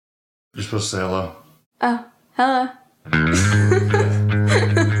You're supposed to say hello. Oh, hello.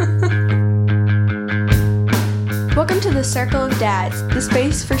 Welcome to the Circle of Dads, the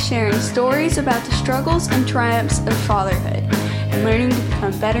space for sharing stories about the struggles and triumphs of fatherhood and learning to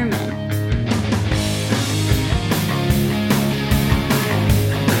become better men.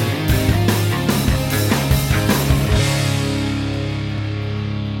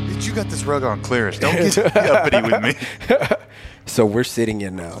 You got this rug on clearance. Don't get uppity with me. So we're sitting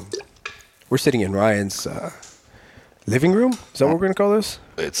in Ryan's living room. Is that what we're gonna call this?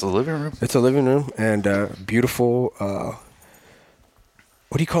 It's a living room. It's a living room and beautiful. What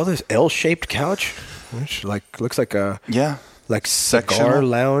do you call this? L-shaped couch, which looks like a cigar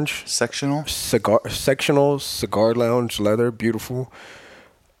lounge. Sectional Cigar lounge leather. Beautiful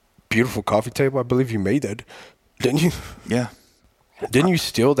coffee table. I believe you made that, didn't you? Yeah. Didn't you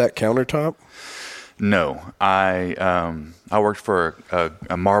steal that countertop? No, I worked for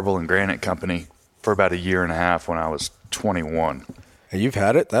a marble and granite company for about a year and a half when I was 21. And you've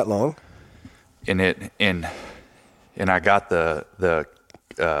had it that long? And I got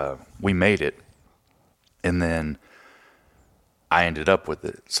we made it, and then I ended up with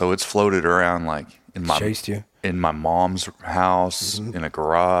it. So it's floated around like Chased you in my mom's house, in a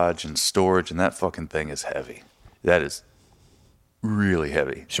garage, and storage, and that fucking thing is heavy. That is really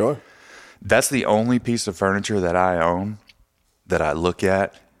heavy. Sure. That's the only piece of furniture that I own that I look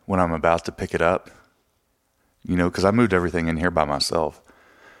at when I'm about to pick it up. You know, because I moved everything in here by myself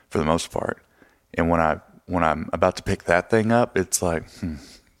for the most part. And when I'm about to pick that thing up, it's like,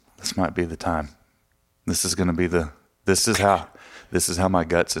 this might be the time. This is going to be this is how my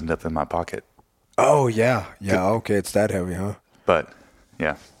guts end up in my pocket. Oh, yeah. Yeah, okay. It's that heavy, huh? But,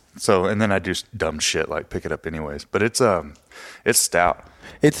 yeah. So, and then I do dumb shit like pick it up anyways. But it's stout.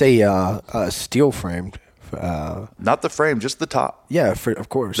 It's a steel framed. Not the frame, just the top. Yeah, of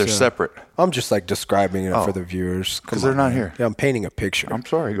course. They're separate. I'm just like describing it for the viewers. Because they're not here. Yeah, I'm painting a picture. I'm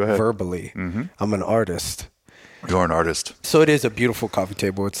sorry, go ahead. Verbally. Mm-hmm. I'm an artist. You're an artist. So it is a beautiful coffee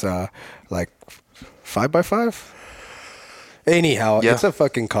table. It's like 5x5. Anyhow, yeah. It's a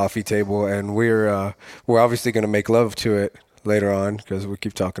fucking coffee table, and we're obviously going to make love to it later on because we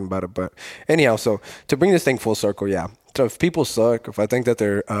keep talking about it. But anyhow, so to bring this thing full circle, yeah. So if people suck, if I think that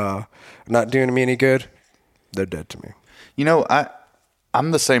they're not doing me any good, they're dead to me. You know,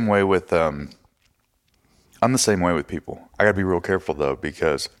 I'm the same way with people. I gotta be real careful though,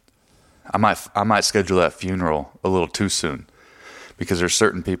 because I might schedule that funeral a little too soon, because there's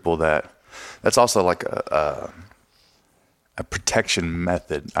certain people that's also like a protection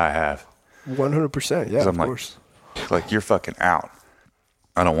method I have. 100%, yeah, of course. Like, you're fucking out.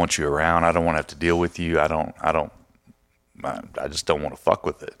 I don't want you around. I don't want to have to deal with you. I just don't want to fuck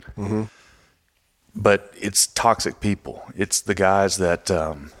with it. Mm-hmm. But it's toxic people. It's the guys that,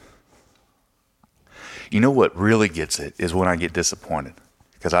 you know what really gets it is when I get disappointed,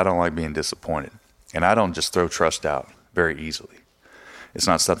 because I don't like being disappointed. And I don't just throw trust out very easily. It's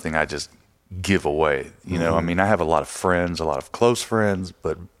not something I just give away. You know, I mean, I have a lot of friends, a lot of close friends,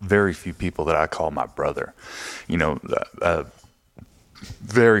 but very few people that I call my brother. You know,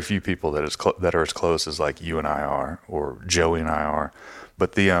 very few people that are as close as like you and I are, or Joey and I are.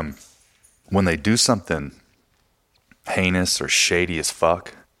 But when they do something heinous or shady as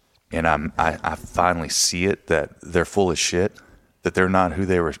fuck, and I finally see it, that they're full of shit, that they're not who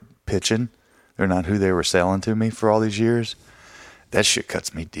they were pitching, they're not who they were selling to me for all these years, that shit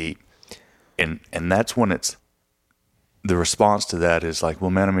cuts me deep. And that's when it's, the response to that is like, well,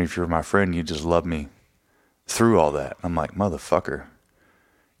 man, I mean, if you're my friend, you just love me through all that. I'm like, motherfucker.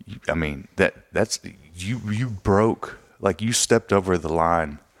 I mean, that's you broke, like, you stepped over the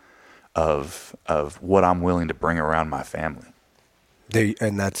line of what I'm willing to bring around my family.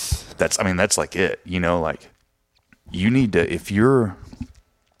 That's like it, you know, like, you need to, if you're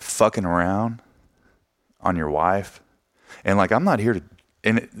fucking around on your wife, and like, I'm not here to,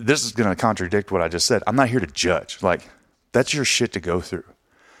 and this is going to contradict what I just said, I'm not here to judge. Like, that's your shit to go through.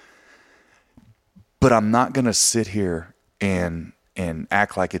 But I'm not going to sit here and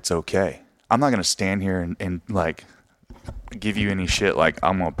act like it's okay. I'm not going to stand here and like give you any shit like,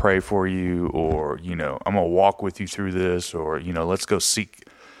 I'm going to pray for you, or, you know, I'm going to walk with you through this, or, you know, let's go seek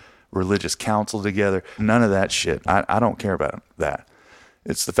religious counsel together. None of that shit. I don't care about that.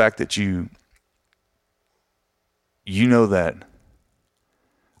 It's the fact that you know that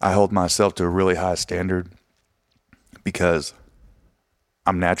I hold myself to a really high standard because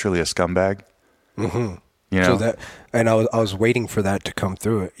I'm naturally a scumbag. Mm-hmm. You know? So and I was waiting for that to come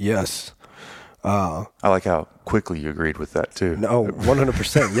through it. Yes. I like how quickly you agreed with that too. No,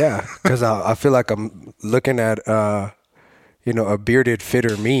 100%. Yeah. Because I feel like I'm looking at, a bearded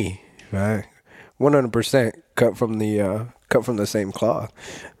fitter me right? 100% cut from the same cloth.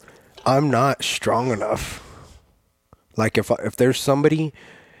 I'm not strong enough. Like if there's somebody,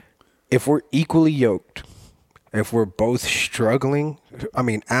 if we're equally yoked, if we're both struggling, I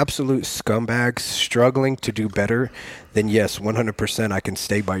mean, absolute scumbags struggling to do better, then yes, 100% I can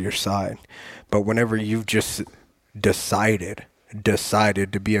stay by your side. But whenever you've just decided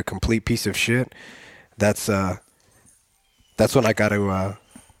to be a complete piece of shit, that's when I gotta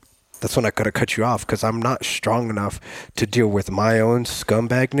cut you off, because I'm not strong enough to deal with my own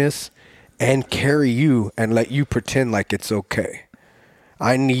scumbagness and carry you and let you pretend like it's okay.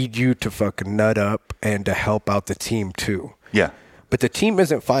 I need you to fucking nut up and to help out the team too. Yeah. But the team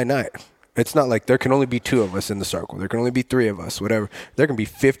isn't finite. It's not like there can only be 2 of us in the circle. There can only be 3 of us, whatever. There can be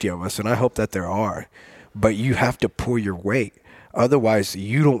 50 of us, and I hope that there are. But you have to pull your weight. Otherwise,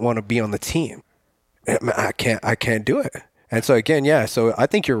 you don't want to be on the team. I can't do it. And so again, yeah, so I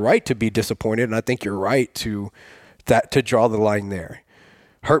think you're right to be disappointed, and I think you're right to draw the line there.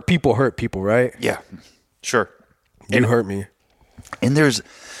 Hurt people, right? Yeah. Sure. You hurt me. And there's,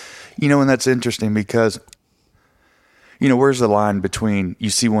 and that's interesting because, where's the line between you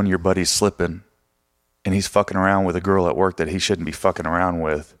see one of your buddies slipping and he's fucking around with a girl at work that he shouldn't be fucking around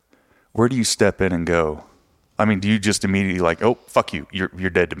with? Where do you step in and go? I mean, do you just immediately like, oh, fuck you, you're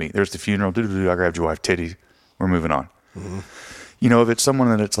dead to me. There's the funeral. I grabbed your wife, titty. We're moving on. Mm-hmm. If it's someone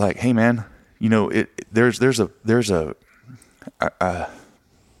that it's like, hey man, there's a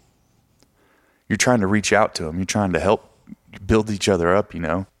you're trying to reach out to them. You're trying to help build each other up,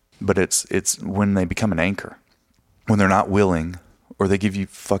 but it's when they become an anchor, when they're not willing, or they give you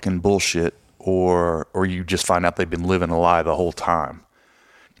fucking bullshit, or you just find out they've been living a lie the whole time.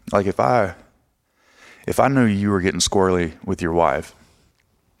 Like if I knew you were getting squirrely with your wife,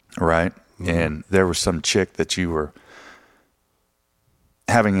 right? Mm-hmm. And there was some chick that you were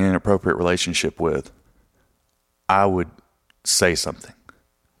having an inappropriate relationship with, I would say something.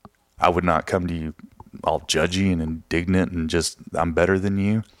 I would not come to you all judgy and indignant and just, I'm better than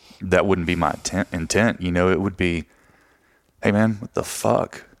you. That wouldn't be my intent. It would be, hey man, what the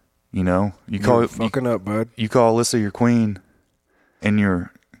fuck? You call it fucking up, bud. You call Alyssa your queen and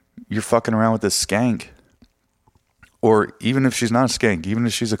you're fucking around with this skank. Or even if she's not a skank, even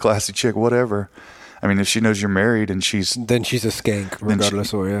if she's a classy chick, whatever. I mean, if she knows you're married and then she's a skank,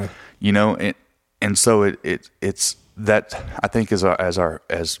 regardless of, yeah. And so it's that, I think as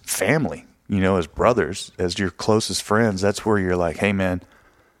family, as brothers, as your closest friends, that's where you're like, hey man,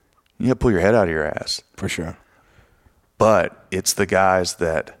 you gotta pull your head out of your ass. For sure. But it's the guys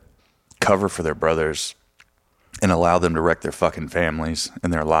that cover for their brothers and allow them to wreck their fucking families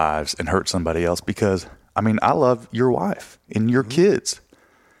and their lives and hurt somebody else, because I mean, I love your wife and your kids,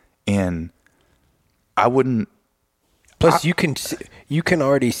 and I wouldn't. Plus, you can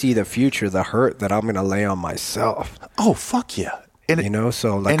already see the future, the hurt that I'm gonna lay on myself. Oh fuck yeah! And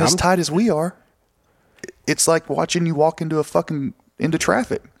so like, and as tight as we are, it's like watching you walk into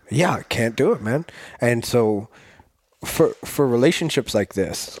traffic. Yeah, I can't do it, man. And so, for relationships like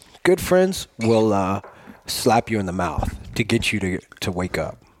this, good friends will slap you in the mouth to get you to wake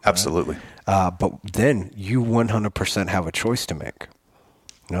up. Absolutely. Right? But then you 100% have a choice to make.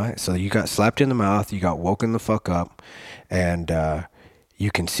 All right? So you got slapped in the mouth, you got woken the fuck up, and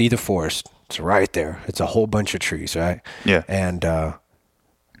you can see the forest. It's right there. It's a whole bunch of trees, right? Yeah. And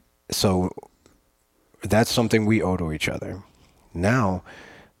so that's something we owe to each other. Now,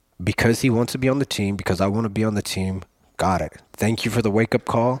 because he wants to be on the team, because I want to be on the team, got it. Thank you for the wake-up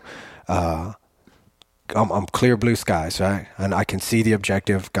call. I'm clear blue skies, right? And I can see the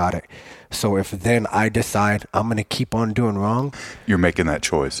objective, got it. So if then I decide I'm going to keep on doing wrong. You're making that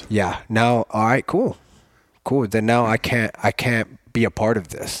choice. Yeah. Now, all right, cool. Then now I can't be a part of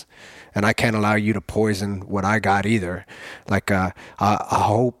this. And I can't allow you to poison what I got either. Like, I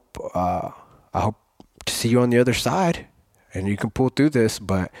hope to see you on the other side and you can pull through this,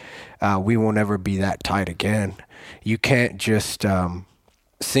 but we won't ever be that tight again. You can't just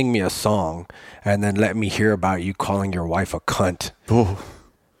sing me a song and then let me hear about you calling your wife a cunt. Ooh.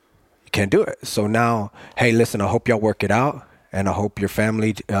 You can't do it. So now, hey, listen, I hope y'all work it out, and I hope your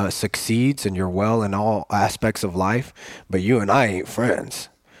family succeeds and you're well in all aspects of life, but you and I ain't friends.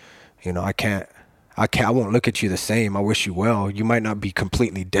 I won't look at you the same. I wish you well. You might not be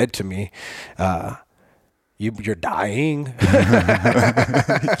completely dead to me. You're dying.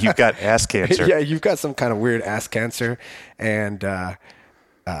 You've got ass cancer. Yeah, you've got some kind of weird ass cancer. And, but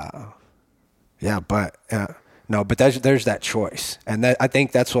there's that choice. And I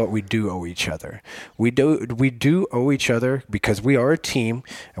think that's what we do owe each other. We do owe each other, because we are a team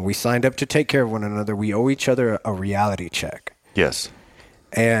and we signed up to take care of one another. We owe each other a reality check. Yes.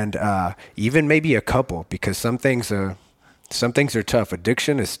 and even maybe a couple, because some things are tough.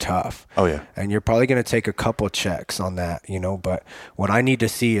 Addiction is tough. Oh yeah. And you're probably going to take a couple checks on that, but what I need to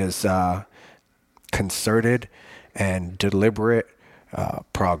see is concerted and deliberate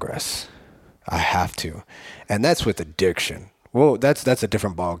progress. I have to. And that's with addiction. Well, that's a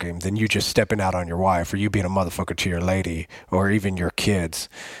different ballgame than you just stepping out on your wife or you being a motherfucker to your lady or even your kids,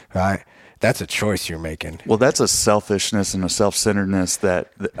 right? That's a choice you're making. Well, that's a selfishness and a self-centeredness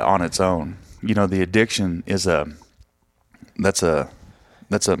that on its own. The addiction is that's a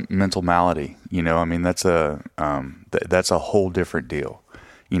mental malady. That's a whole different deal.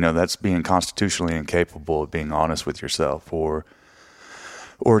 That's being constitutionally incapable of being honest with yourself, or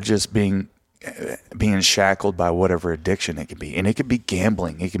just being shackled by whatever addiction it could be. And it could be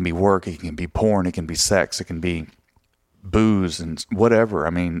gambling, it can be work, it can be porn, it can be sex, it can be booze and whatever.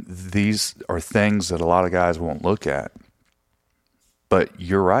 These are things that a lot of guys won't look at. But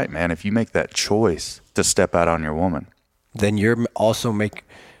you're right, man. If you make that choice to step out on your woman, then you're also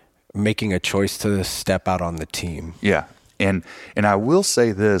making a choice to step out on the team. Yeah. And I will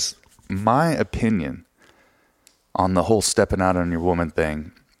say this, my opinion on the whole stepping out on your woman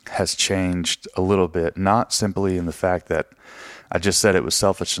thing has changed a little bit, not simply in the fact that I just said it was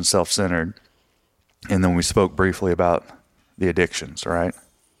selfish and self-centered, and then we spoke briefly about the addictions, right?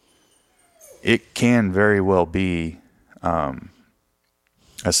 It can very well be a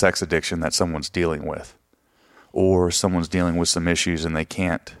sex addiction that someone's dealing with, or someone's dealing with some issues and they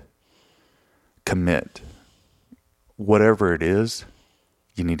can't commit. Whatever it is,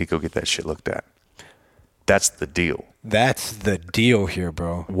 you need to go get that shit looked at. That's the deal. That's the deal here,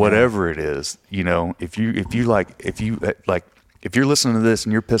 bro. Whatever it is, if you're listening to this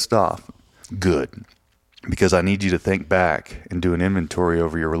and you're pissed off, good. Because I need you to think back and do an inventory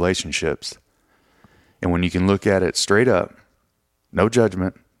over your relationships. And when you can look at it straight up, no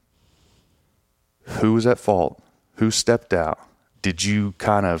judgment, who was at fault? Who stepped out? Did you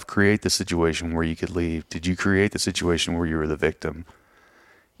kind of create the situation where you could leave? Did you create the situation where you were the victim?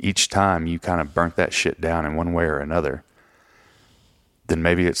 Each time you kind of burnt that shit down in one way or another, then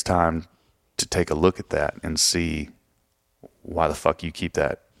maybe it's time to take a look at that and see why the fuck you keep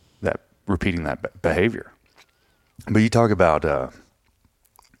that repeating that behavior. But you talk about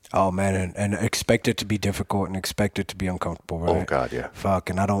oh man, and expect it to be difficult and expect it to be uncomfortable, right? Oh God, yeah. Fuck,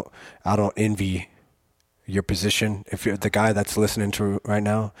 and I don't envy your position. If you're the guy that's listening to right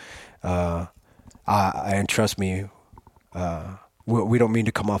now, and trust me, we don't mean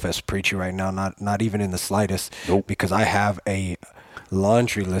to come off as preachy right now, not even in the slightest. Nope. Because I have a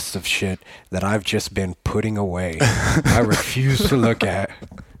laundry list of shit that I've just been putting away. I refuse to look at.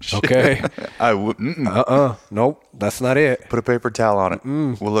 Okay. I wouldn't. Nope, that's not it. Put a paper towel on it.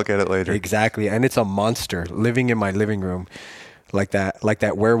 We'll look at it later. Exactly, and it's a monster living in my living room, like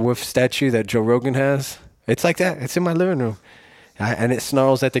that werewolf statue that Joe Rogan has. It's like that. It's in my living room, and it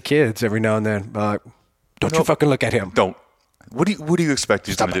snarls at the kids every now and then. Don't you fucking look at him. Don't. What do you expect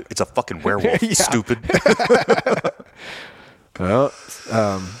he's going to do? It's a fucking werewolf, stupid. Well,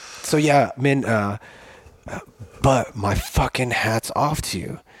 so yeah, man, but my fucking hat's off to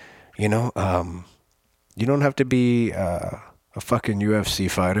you. You don't have to be a fucking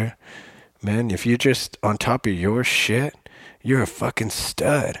UFC fighter, man. If you're just on top of your shit, you're a fucking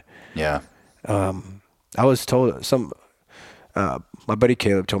stud. Yeah. I was told my buddy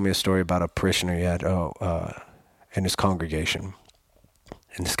Caleb told me a story about a parishioner he had in his congregation.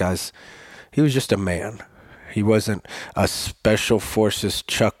 And he was just a man. He wasn't a special forces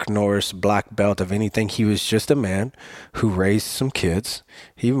Chuck Norris black belt of anything. He was just a man who raised some kids.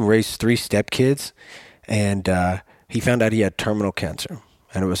 He even raised 3 stepkids. And he found out he had terminal cancer.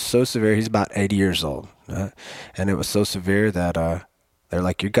 And it was so severe. He's about 80 years old. And it was so severe that they're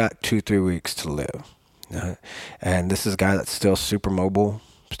like, you got 2-3 weeks to live. And this is a guy that's still super mobile,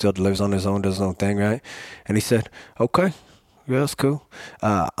 still lives on his own, does his own thing, right? And he said, okay, yeah, that's cool.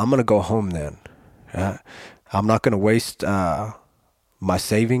 I'm going to go home then. I'm not going to waste my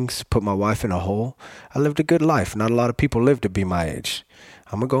savings, put my wife in a hole. I lived a good life. Not a lot of people live to be my age.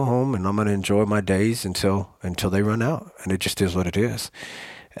 I'm going to go home and I'm going to enjoy my days until they run out. And it just is what it is.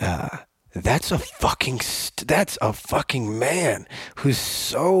 That's a fucking man who's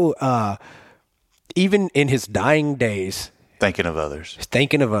so, even in his dying days, Thinking of others,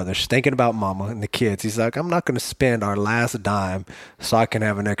 thinking about mama and the kids. He's like, I'm not going to spend our last dime so I can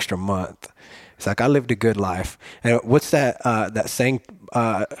have an extra month. It's like, I lived a good life. And what's that saying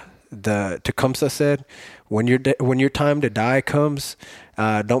the Tecumseh said? When your time to die comes,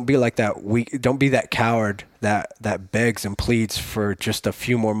 don't be like that don't be that coward that begs and pleads for just a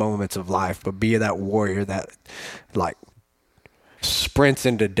few more moments of life, but be that warrior that, like, sprints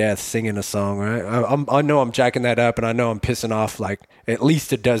into death singing a song, right? I know I'm jacking that up, and I know I'm pissing off like at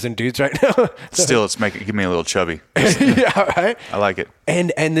least a dozen dudes right now. Still, give me a little chubby. Yeah, right. I like it.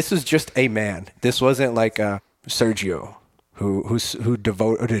 And this was just a man. This wasn't like Sergio, who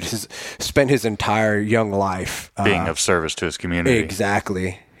spent his entire young life Being of service to his community.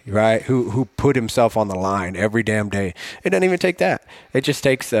 Exactly. Right? Who put himself on the line every damn day. It doesn't even take that. It just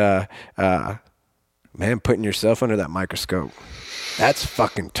takes man putting yourself under that microscope. That's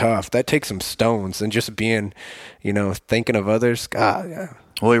fucking tough. That takes some stones, and just being, thinking of others. God, yeah.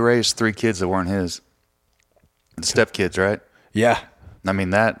 Well, he raised 3 kids that weren't his. Stepkids, right? Yeah. I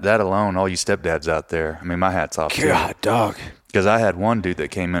mean, that alone, all you stepdads out there, I mean, my hat's off to you. God, dog. Because I had one dude that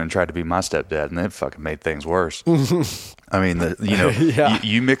came in and tried to be my stepdad, and it fucking made things worse. I mean, Yeah.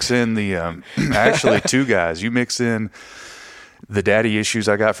 you mix in the, actually 2 guys, you mix in the daddy issues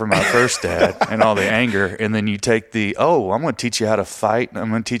I got from my first dad and all the anger, and then you take I'm going to teach you how to fight,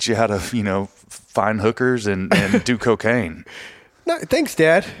 I'm going to teach you how to, find hookers and do cocaine. No, thanks,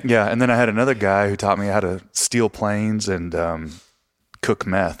 Dad. Yeah, and then I had another guy who taught me how to steal planes and cook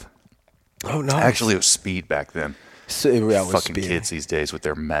meth. Oh, no. Actually, it was speed back then. So, yeah, Fucking kids these days with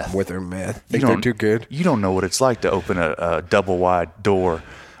their meth. Think they're too good. You don't know what it's like to open a double wide door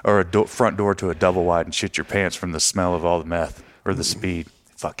or a front door to a double wide and shit your pants from the smell of all the meth or the speed.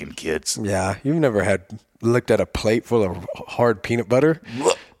 Fucking kids. Yeah, you've never looked at a plate full of hard peanut butter.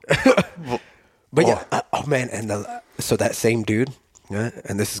 But yeah, oh man, and so that same dude,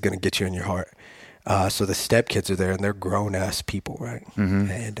 and this is gonna get you in your heart. So the stepkids are there, and they're grown ass people, right?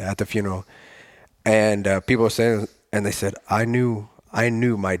 Mm-hmm. And at the funeral, and people were saying, and they said, I knew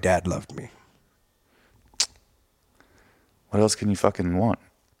my dad loved me. What else can you fucking want?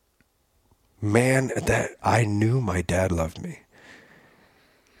 Man, that I knew my dad loved me.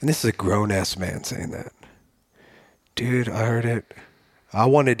 And this is a grown ass man saying that. Dude, I heard it. I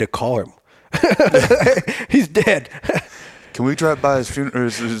wanted to call him. He's dead. Can we drive by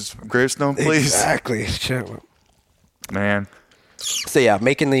his gravestone, please? Exactly. Shit. Man. So yeah,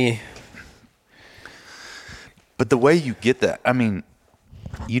 But the way you get that, I mean,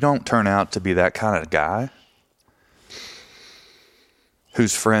 you don't turn out to be that kind of guy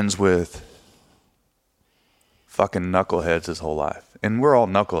who's friends with fucking knuckleheads his whole life. And we're all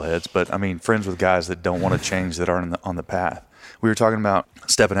knuckleheads, but I mean, friends with guys that don't want to change, that aren't on the path. We were talking about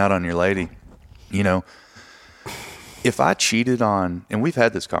stepping out on your lady. If I cheated on, and we've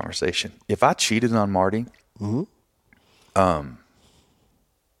had this conversation, if I cheated on Marty, and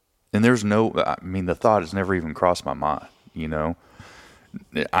there's the thought has never even crossed my mind,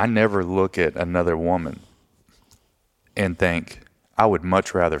 I never look at another woman and think, I would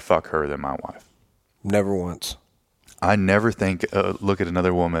much rather fuck her than my wife. Never once. I never look at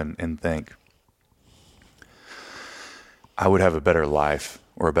another woman and think, I would have a better life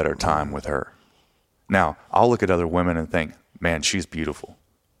or a better time with her. Now, I'll look at other women and think, man, she's beautiful,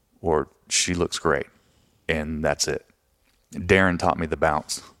 or she looks great, and that's it. Darren taught me the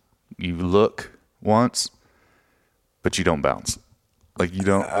bounce. You look once, but you don't bounce. Like you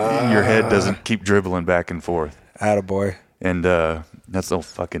don't, your head doesn't keep dribbling back and forth. Attaboy. And that's no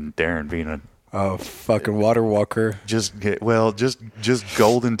fucking Darren being a fucking water walker. Just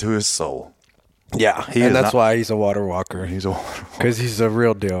golden to his soul. Yeah, and that's why he's a water walker. He's a water walker. Because he's a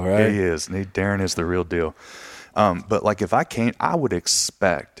real deal, right? Yeah, he is. Darren is the real deal. But like if I can't, I would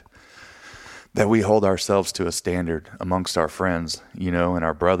expect that we hold ourselves to a standard amongst our friends, and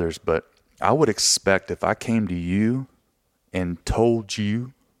our brothers. But I would expect if I came to you and told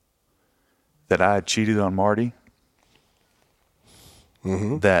you that I had cheated on Marty,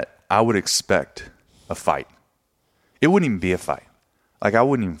 that I would expect a fight. It wouldn't even be a fight. Like, I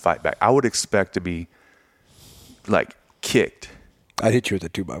wouldn't even fight back. I would expect to be, like, kicked. I'd hit you with a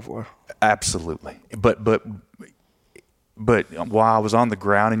 2x4. Absolutely. But while I was on the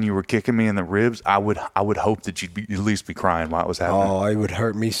ground and you were kicking me in the ribs, I would hope that you'd at least be crying while it was happening. Oh, it would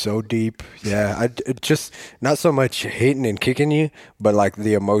hurt me so deep. Yeah, I just not so much hitting and kicking you, but like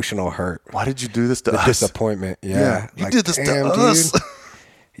the emotional hurt. Why did you do this to us? The disappointment. Yeah. You did this to us. Dude,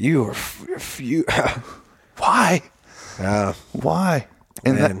 you were Why? Yeah. Why?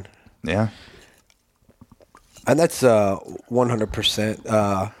 And Man. Yeah. And that's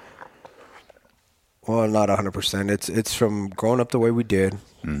 100%. Well, not 100%. It's from growing up the way we did,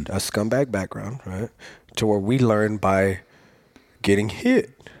 a scumbag background, right? To where we learn by getting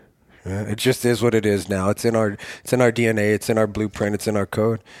hit. Right? It just is what it is now. It's in our DNA. It's in our blueprint. It's in our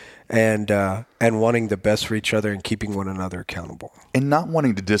code, and wanting the best for each other and keeping one another accountable, and not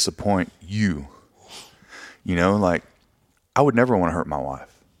wanting to disappoint you. Like I would never want to hurt my wife.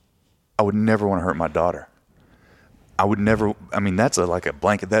 I would never want to hurt my daughter. I would never. I mean, that's like a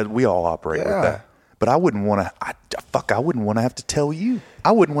blanket that we all operate with that. But I wouldn't want to. I wouldn't want to have to tell you.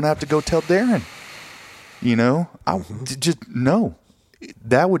 I wouldn't want to have to go tell Darren. You know, just no.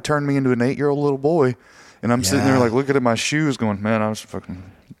 That would turn me into an 8-year-old little boy, and I'm sitting there like looking at my shoes, going, "Man, I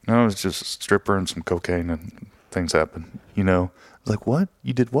was just a stripper and some cocaine, and things happen." You know, I was like, "What?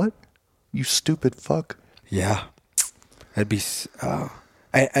 You did what? You stupid fuck." Yeah, that'd be.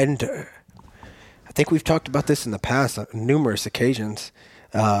 And I think we've talked about this in the past on numerous occasions.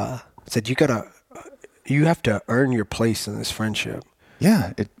 Said you have to earn your place in this friendship.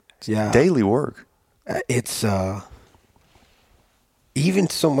 Yeah, it's daily work. It's even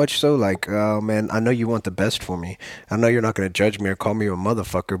so much so like, oh man, I know you want the best for me. I know you're not going to judge me or call me a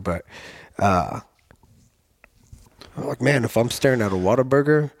motherfucker, but I'm like, man, if I'm staring at a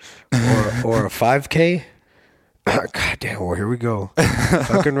Whataburger or a 5K, God damn, well, here we go.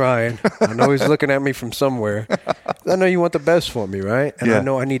 Fucking Ryan. I know he's looking at me from somewhere. I know you want the best for me, right? And I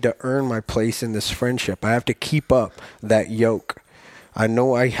know I need to earn my place in this friendship. I have to keep up that yoke. I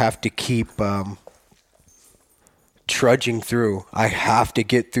know I have to keep trudging through. I have to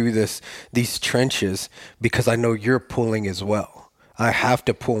get through these trenches because I know you're pulling as well. I have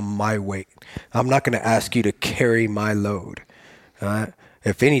to pull my weight. I'm not going to ask you to carry my load. All right?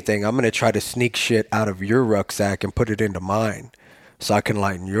 If anything, I'm going to try to sneak shit out of your rucksack and put it into mine so I can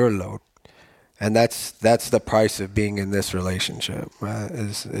lighten your load. And that's the price of being in this relationship, right?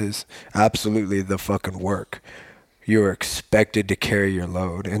 Is absolutely the fucking work. You're expected to carry your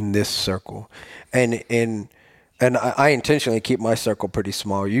load in this circle. And I intentionally keep my circle pretty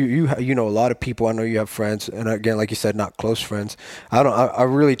small. You know a lot of people. I know you have friends, and again, like you said, not close friends. I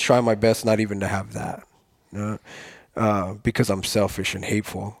really try my best not even to have that. You know? Because I'm selfish and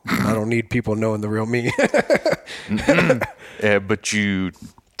hateful. I don't need people knowing the real me. Yeah, but you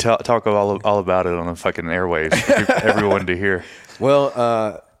talk all about it on the fucking airwaves for everyone to hear.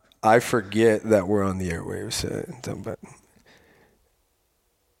 Well, I forget that we're on the airwaves. But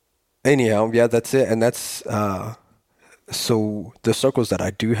anyhow, yeah, that's it. And that's so the circles that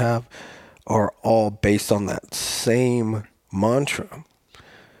I do have are all based on that same mantra.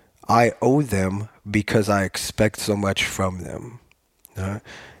 I owe them because I expect so much from them.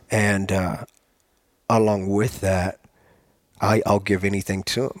 And along with that, I'll give anything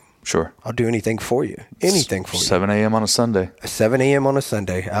to them. Sure. I'll do anything for you. Anything for you. 7 a.m. on a Sunday. 7 a.m. on a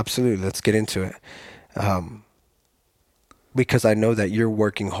Sunday. Absolutely. Let's get into it. Because I know that you're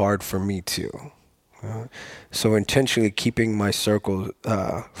working hard for me too. So intentionally keeping my circle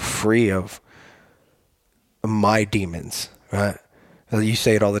free of my demons, right? You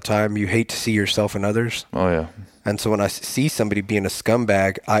say it all the time. You hate to see yourself in others. Oh, yeah. And so when I see somebody being a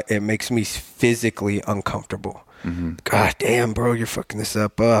scumbag, it makes me physically uncomfortable. Mm-hmm. God damn, bro, you're fucking this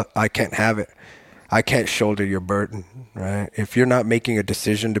up. I can't have it. I can't shoulder your burden, right? If you're not making a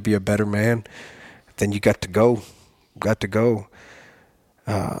decision to be a better man, then you got to go.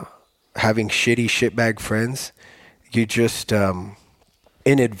 Having shitty shitbag friends, you just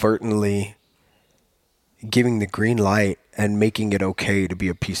inadvertently giving the green light and making it okay to be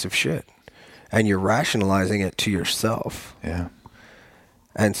a piece of shit. And you're rationalizing it to yourself. Yeah.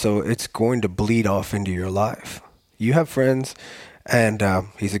 And so it's going to bleed off into your life. You have friends, and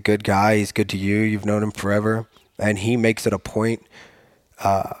he's a good guy. He's good to you. You've known him forever. And he makes it a point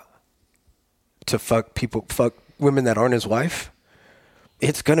to fuck women that aren't his wife.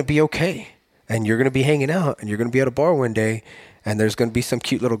 It's going to be okay. And you're going to be hanging out, and you're going to be at a bar one day, and there's going to be some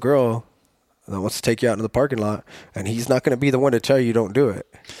cute little girl that wants to take you out into the parking lot, and he's not going to be the one to tell you don't do it.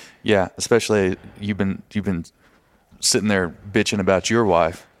 Yeah, especially you've been sitting there bitching about your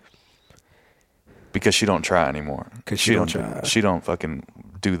wife because she don't try anymore. Because she don't try. She don't fucking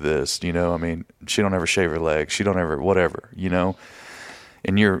do this, you know? I mean, she don't ever shave her legs. She don't ever whatever, you know?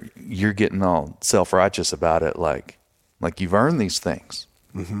 And you're getting all self-righteous about it like you've earned these things.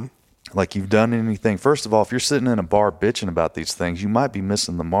 Mm-hmm. Like you've done anything. First of all, if you're sitting in a bar bitching about these things, you might be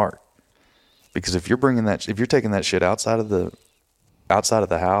missing the mark. Because if you're taking that shit outside of the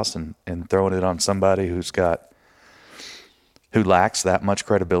house and throwing it on somebody who lacks that much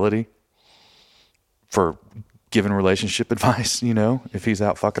credibility for giving relationship advice, you know, if he's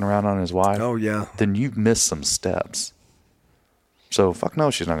out fucking around on his wife, oh yeah, then you've missed some steps. So fuck no,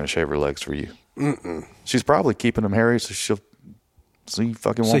 she's not going to shave her legs for you. Mm-mm. She's probably keeping them hairy, so you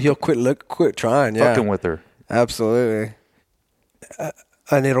fucking won't. So he'll quit trying, yeah, fucking with her. Absolutely.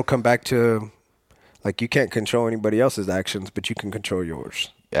 And it'll come back to, like, you can't control anybody else's actions, but you can control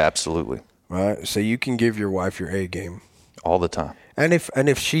yours. Yeah, absolutely. Right? So you can give your wife your A game. All the time. And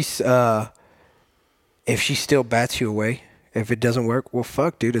if she still bats you away If it doesn't work, well,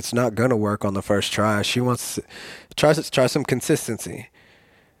 fuck, dude, it's not gonna work on the first try. She wants try some consistency.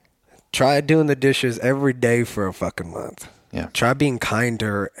 Try doing the dishes every day for a fucking month. Yeah. Try being kind to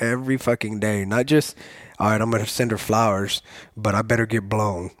her every fucking day. Not just, all right, I'm gonna send her flowers, but I better get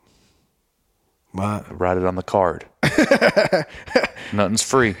blown. Write it on the card. Nothing's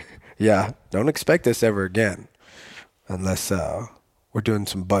free. Yeah. Don't expect this ever again, unless we're doing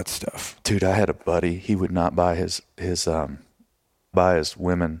some butt stuff. Dude, I had a buddy. He would not buy his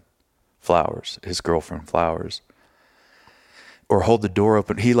women flowers, his girlfriend flowers, or hold the door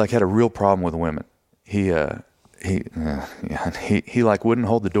open. He like had a real problem with women. He like wouldn't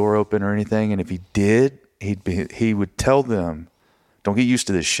hold the door open or anything. And if he did, he would tell them, "Don't get used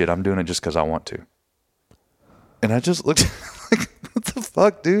to this shit. I'm doing it just because I want to." And I just looked like, what the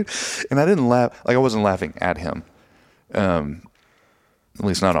fuck, dude? And I didn't laugh. Like I wasn't laughing at him. At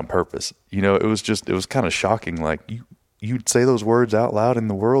least not on purpose. You know, it was kind of shocking. Like you'd say those words out loud in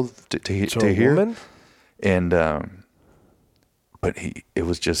the world to hear. Woman? And, but it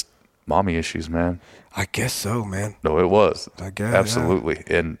was just mommy issues, man. I guess so, man. No, it was. I guess. Absolutely.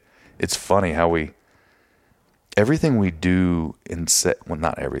 Yeah. And it's funny how everything we do well,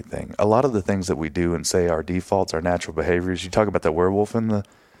 not everything. A lot of the things that we do and say our defaults, our natural behaviors. You talk about that werewolf in the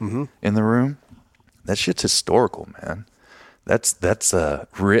room. That shit's historical, man. That's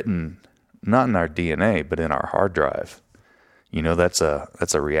written not in our DNA, but in our hard drive. You know, that's a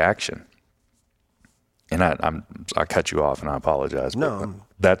reaction. And I cut you off, and I apologize. No,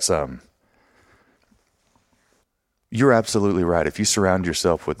 that's you're absolutely right. If you surround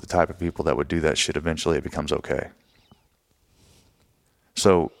yourself with the type of people that would do that shit, eventually it becomes okay.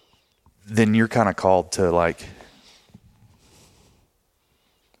 So then you're kind of called to like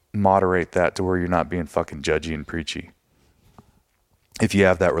moderate that to where you're not being fucking judgy and preachy. If you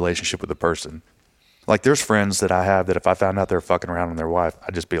have that relationship with a person, like there's friends that I have that if I found out they're fucking around with their wife,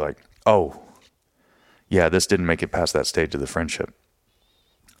 I'd just be like, oh, yeah, this didn't make it past that stage of the friendship.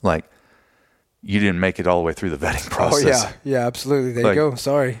 Like, you didn't make it all the way through the vetting process. Oh, yeah, absolutely. There you go.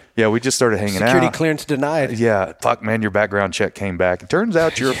 Sorry. Yeah, we just started hanging out. Security clearance denied. Yeah, fuck, man, your background check came back. It turns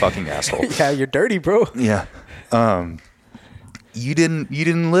out you're a fucking asshole. Yeah, you're dirty, bro. Yeah. You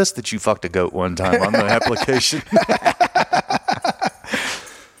didn't list that you fucked a goat one time on the application.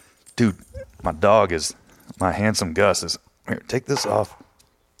 Dude, my handsome Gus is, here, take this off.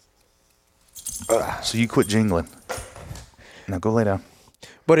 So you quit jingling. Now go lay down.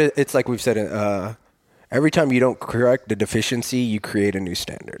 But it's like we've said, every time you don't correct the deficiency, you create a new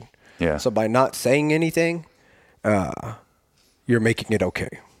standard. Yeah. So by not saying anything, you're making it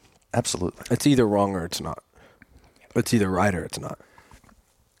okay. Absolutely. It's either wrong or it's not. It's either right or it's not.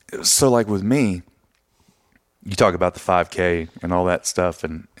 So like with me, you talk about the 5K and all that stuff,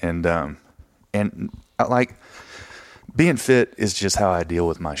 and I like being fit is just how I deal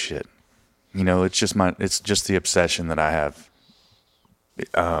with my shit. You know, it's just the obsession that I have.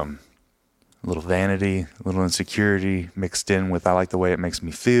 A little vanity, a little insecurity mixed in with I like the way it makes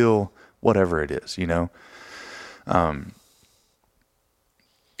me feel, whatever it is, you know.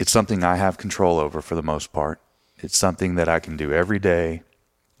 It's something I have control over for the most part. It's something that I can do every day,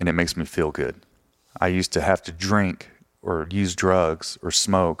 and it makes me feel good. I used to have to drink or use drugs or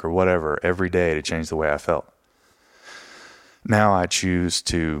smoke or whatever every day to change the way I felt. Now I choose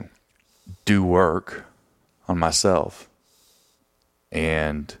to do work on myself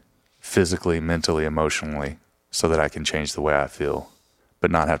and physically, mentally, emotionally, so that I can change the way I feel, but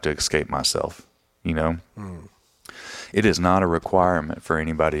not have to escape myself, you know? It is not a requirement for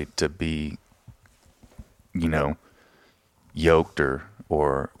anybody to be, you know, yoked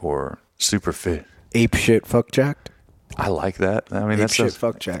or super fit. Ape shit fuck jacked. I like that. I mean, that's shit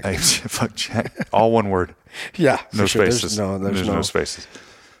fuck jacked. Ape shit fuck jacked. All one word. Yeah. No spaces. There's no spaces.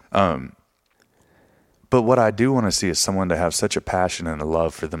 But what I do want to see is someone to have such a passion and a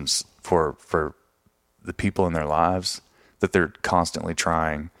love for them, for the people in their lives, that they're constantly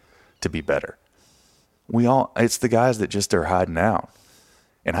trying to be better. It's the guys that just are hiding out.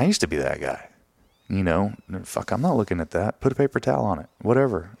 And I used to be that guy. You know, fuck, I'm not looking at that. Put a paper towel on it,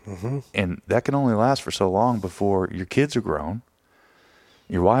 whatever. Mm-hmm. And that can only last for so long before your kids are grown,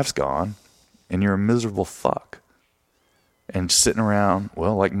 your wife's gone, and you're a miserable fuck. And sitting around,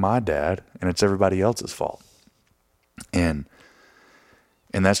 well, like my dad, and it's everybody else's fault. And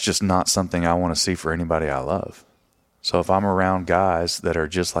that's just not something I want to see for anybody I love. So if I'm around guys that are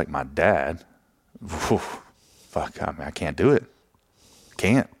just like my dad, fuck, I can't do it.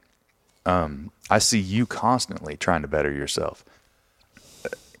 Can't. I see you constantly trying to better yourself.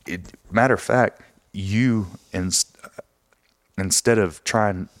 Matter of fact, you, instead of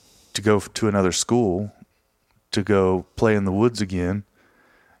trying to go to another school to go play in the woods again,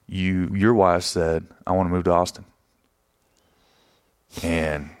 your wife said, I want to move to Austin.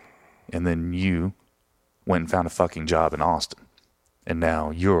 And then you went and found a fucking job in Austin. And now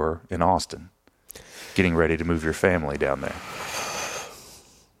you're in Austin getting ready to move your family down there.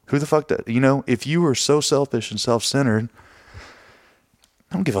 Who the fuck does, if you were so selfish and self-centered,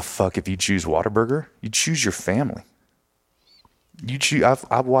 I don't give a fuck if you choose Whataburger. You choose your family.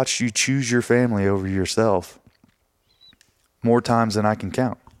 I've watched you choose your family over yourself more times than I can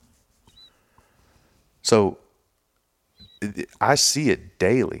count. So I see it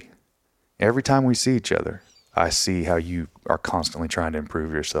daily. Every time we see each other, I see how you are constantly trying to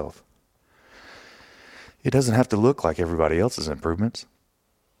improve yourself. It doesn't have to look like everybody else's improvements.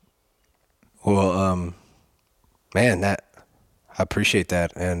 Well, man, I appreciate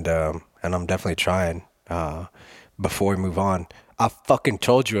that, and I'm definitely trying. Before we move on, I fucking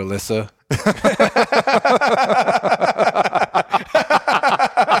told you, Alyssa.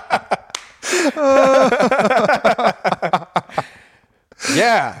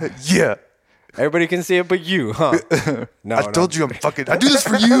 Yeah. Everybody can see it, but you, huh? No, I told you I do this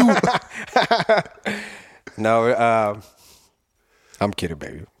for you. No, I'm kidding,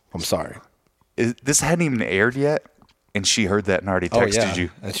 baby. I'm sorry. This hadn't even aired yet, and she heard that and already texted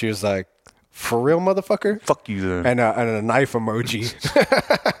you. And she was like, "For real, motherfucker? Fuck you then." And a knife emoji.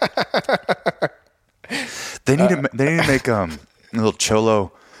 They need to make little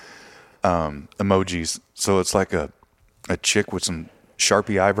cholo emojis. So it's like a chick with some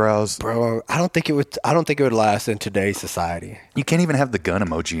Sharpie eyebrows. Bro, I don't think it would last in today's society. You can't even have the gun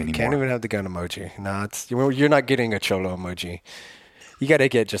emoji anymore. Can't even have the gun emoji. No, you're not getting a cholo emoji. You got to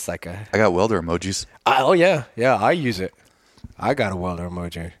get just like a... I got welder emojis. Oh, yeah. Yeah, I use it. I got a welder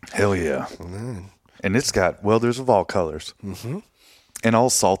emoji. Hell yeah. Mm. And it's got welders of all colors. Mm-hmm. And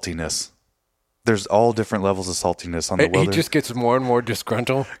all saltiness. There's all different levels of saltiness on the welder. He just gets more and more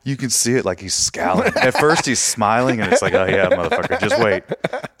disgruntled. You can see it like he's scowling. At first he's smiling and it's like, oh yeah, motherfucker, just wait.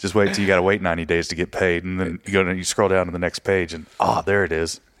 Just wait till you got to wait 90 days to get paid. And then you scroll down to the next page and there it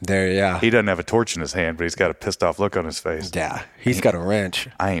is. There, yeah. He doesn't have a torch in his hand, but he's got a pissed off look on his face. Yeah, he's got a wrench.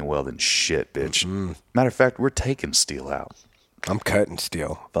 I ain't welding shit, bitch. Mm-hmm. Matter of fact, we're taking steel out. I'm cutting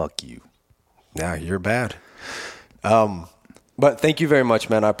steel. Fuck you. Yeah, you're bad. But thank you very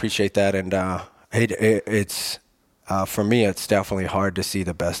much, man. I appreciate that. And it's for me, it's definitely hard to see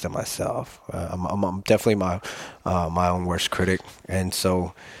the best in myself. I'm definitely my own worst critic, and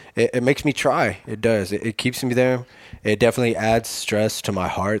so it makes me try. It does. It keeps me there. It definitely adds stress to my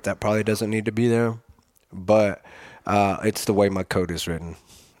heart that probably doesn't need to be there, but it's the way my code is written.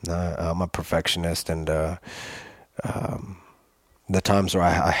 I'm a perfectionist, and the times where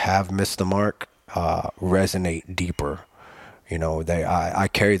I have missed the mark resonate deeper. I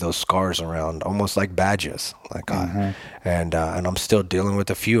carry those scars around almost like badges, and I'm still dealing with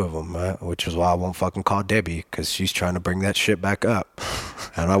a few of them, which is why I won't fucking call Debbie, because she's trying to bring that shit back up,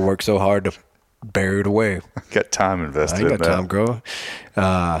 and I work so hard to bury it away. Got time invested. I got time, girl.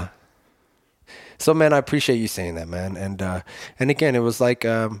 So, man, I appreciate you saying that, man, and again, it was like,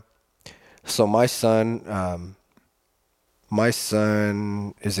 so my son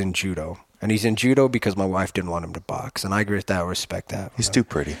is in judo. And he's in judo because my wife didn't want him to box. And I agree with that. I respect that. He's too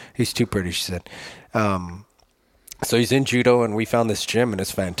pretty. He's too pretty, she said. So he's in judo, and we found this gym, and it's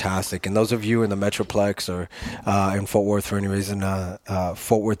fantastic. And those of you in the Metroplex or in Fort Worth for any reason,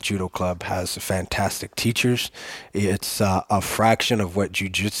 Fort Worth Judo Club has fantastic teachers. It's a fraction of what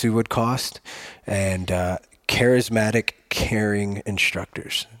jiu-jitsu would cost. And charismatic, caring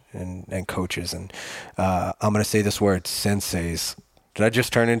instructors and coaches. And I'm going to say this word, senseis. Did I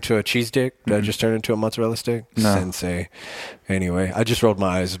just turn into a cheese stick? Did I just turn into a mozzarella stick? No. Sensei. Anyway, I just rolled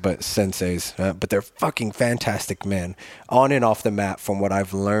my eyes, but senseis. But they're fucking fantastic men on and off the mat from what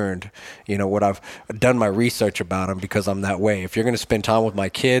I've learned, what I've done my research about them, because I'm that way. If you're going to spend time with my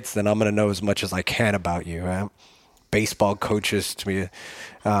kids, then I'm going to know as much as I can about you. Right? Baseball coaches to me.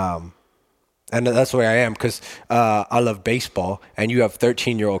 And that's the way I am, because I love baseball, and you have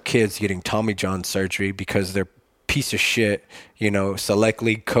 13-year-old kids getting Tommy John surgery because they're piece of shit, select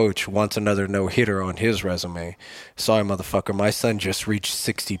league coach wants another no-hitter on his resume. Sorry, motherfucker. My son just reached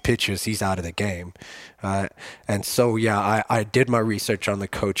 60 pitches. He's out of the game. And so, yeah, I did my research on the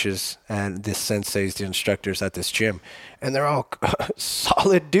coaches and the senseis, the instructors at this gym, and they're all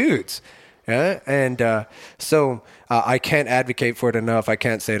solid dudes. Yeah? And so I can't advocate for it enough. I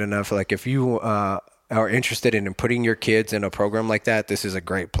can't say it enough. Like, if you are interested in putting your kids in a program like that, this is a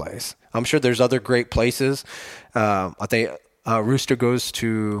great place. I'm sure there's other great places. I think Rooster goes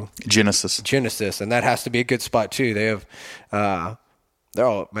to Genesis, and that has to be a good spot too. They have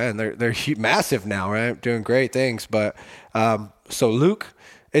They're massive now, right? Doing great things. But so Luke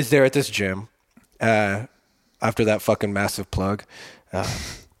is there at this gym after that fucking massive plug,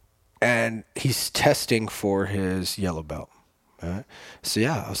 and he's testing for his yellow belt. Right? So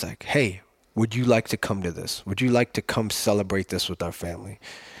yeah, I was like, hey, would you like to come to this? Would you like to come celebrate this with our family?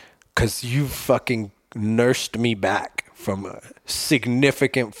 Because you fucking nursed me back from a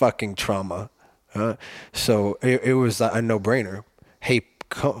significant fucking trauma. So it was a no-brainer. Hey,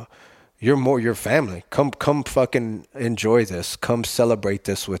 come, you're family. Come fucking enjoy this. Come celebrate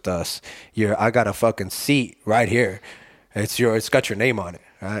this with us. I got a fucking seat right here. It's got your name on it,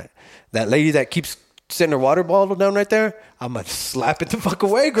 right? That lady that keeps sitting her water bottle down right there, I'm gonna slap it the fuck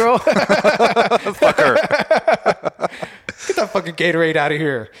away, girl. Fuck her. Get that fucking Gatorade out of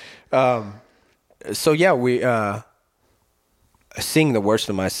here. So yeah, we seeing the worst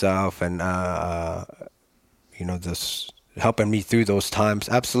of myself and this helping me through those times.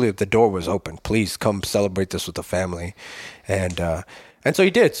 Absolutely, the door was open. Please come celebrate this with the family, and so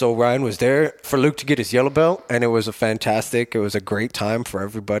he did. So Ryan was there for Luke to get his yellow belt, and it was a great time for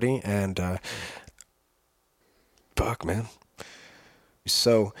everybody. And fuck, man.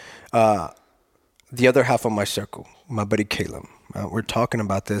 So the other half of my circle, my buddy Caleb. We're talking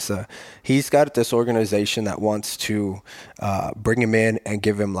about this. He's got this organization that wants to bring him in and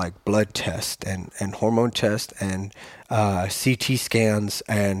give him like blood tests and hormone tests and CT scans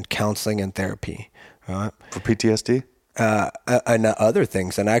and counseling and therapy. For PTSD? And other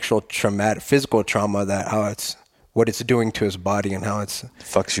things, an actual physical trauma, what it's doing to his body and how it's...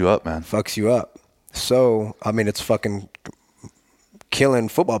 Fucks you up, man. Fucks you up. So, I mean, it's fucking killing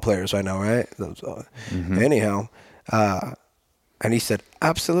football players right now, right? Anyhow... and he said,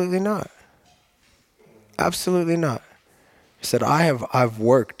 absolutely not. Absolutely not. He said, I've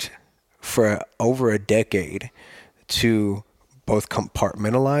worked for over a decade to both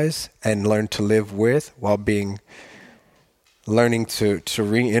compartmentalize and learn to live with while learning to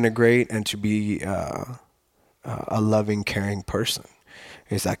reintegrate and to be a loving, caring person.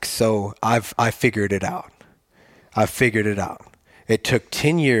 He's like, so I figured it out. I figured it out. It took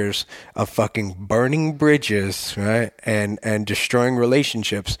 10 years of fucking burning bridges, right, and destroying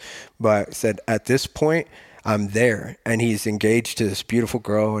relationships. But said, at this point, I'm there. And he's engaged to this beautiful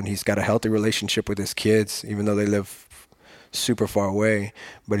girl, and he's got a healthy relationship with his kids, even though they live super far away.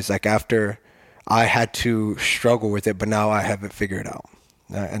 But it's like after I had to struggle with it, but now I have it figured out.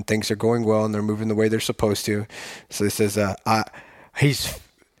 And things are going well, and they're moving the way they're supposed to. So he says, I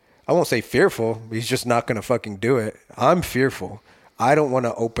won't say fearful. He's just not going to fucking do it. I'm fearful. I don't want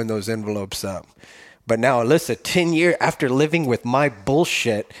to open those envelopes up. But now, Alyssa, 10 years after living with my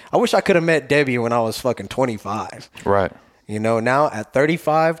bullshit, I wish I could have met Debbie when I was fucking 25. Right. Now at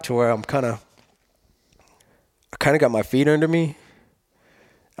 35 to where I kind of got my feet under me.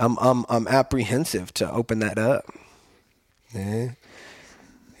 I'm apprehensive to open that up. Yeah.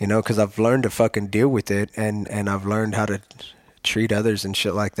 Because I've learned to fucking deal with it and I've learned how to treat others and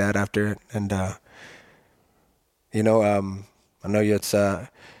shit like that after it. And, I know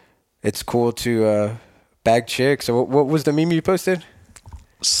it's cool to bag chicks. So what was the meme you posted?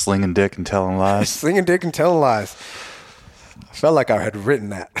 Slinging dick and telling lies. Slinging dick and telling lies. I felt like I had written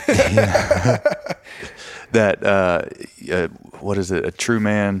that. That what is it? A true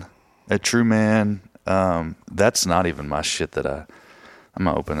man. That's not even my shit. I'm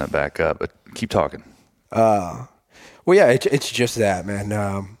gonna open that back up. But keep talking. Well, yeah, it's just that, man.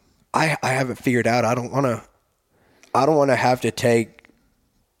 I haven't figured out. I don't want to have to take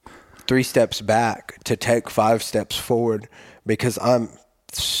 3 steps back to take 5 steps forward because I'm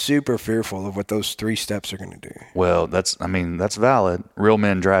super fearful of what those 3 steps are going to do. Well, that's valid. Real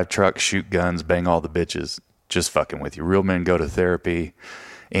men drive trucks, shoot guns, bang all the bitches. Just fucking with you. Real men go to therapy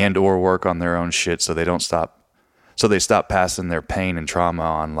and or work on their own shit so they stop passing their pain and trauma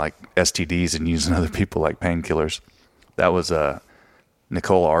on like STDs and using other people like painkillers. That was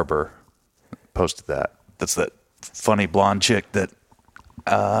Nicole Arbor posted that. That's that funny blonde chick that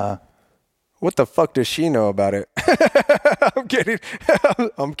what the fuck does she know about it? I'm kidding.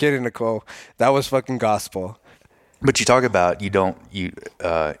 I'm kidding, Nicole. That was fucking gospel. But you talk about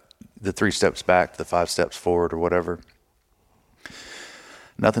the 3 steps back, the 5 steps forward or whatever.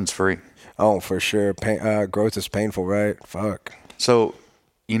 Nothing's free. Oh, for sure. Growth is painful, right? Fuck. So,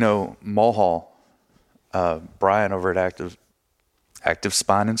 Mulhall, Brian over at Active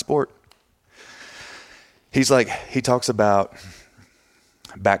Spine and Sport. He talks about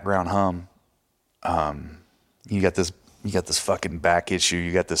background hum. You got this fucking back issue.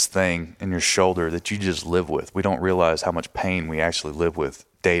 You got this thing in your shoulder that you just live with. We don't realize how much pain we actually live with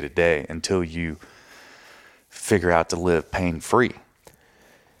day to day until you figure out to live pain free.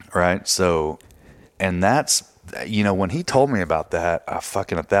 Right. So, and that's, when he told me about that,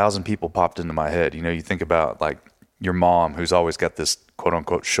 fucking 1,000 people popped into my head. You think about like your mom who's always got this quote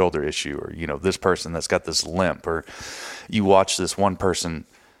unquote shoulder issue, or, this person that's got this limp, or you watch this one person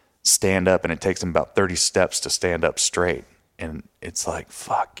stand up and it takes them about 30 steps to stand up straight. And it's like,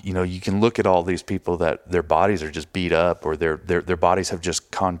 fuck, you can look at all these people that their bodies are just beat up, or their bodies have just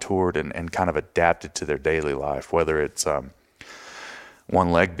contoured and kind of adapted to their daily life, whether it's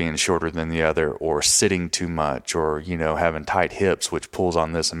one leg being shorter than the other, or sitting too much, or, having tight hips, which pulls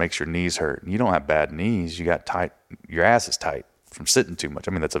on this and makes your knees hurt. You don't have bad knees. You got tight, your ass is tight from sitting too much.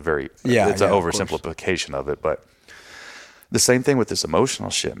 I mean, that's it's an oversimplification of it, but the same thing with this emotional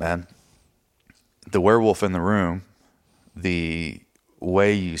shit, man. The werewolf in the room, the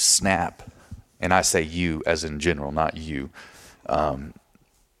way you snap, and I say you as in general, not you.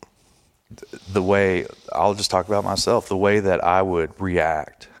 The way, I'll just talk about myself, the way that I would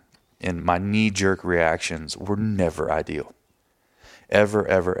react, and my knee-jerk reactions were never ideal. Ever,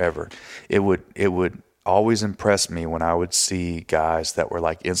 ever, ever. It would always impress me when I would see guys that were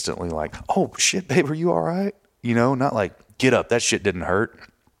like instantly like, oh shit, babe, are you all right? Not like, get up, that shit didn't hurt.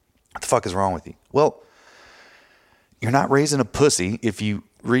 What the fuck is wrong with you? Well, you're not raising a pussy if you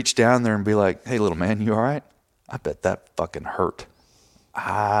reach down there and be like, hey, little man, you all right? I bet that fucking hurt.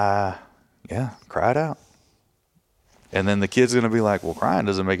 Yeah, cry it out. And then the kid's going to be like, well, crying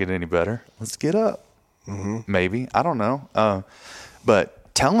doesn't make it any better. Let's get up. Mm-hmm. Maybe. I don't know.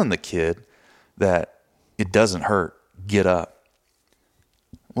 But telling the kid that it doesn't hurt, get up.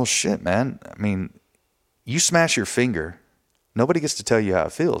 Well, shit, man. I mean, you smash your finger, nobody gets to tell you how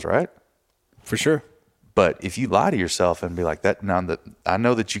it feels, right? For sure. But if you lie to yourself and be like that, now that I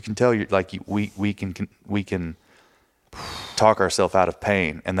know that you can tell you, like we can talk ourselves out of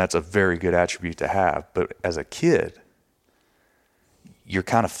pain, and that's a very good attribute to have. But as a kid, you're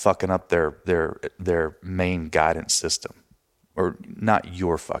kind of fucking up their main guidance system, or not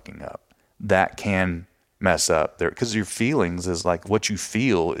you're fucking up. That can mess up there, because your feelings is like what you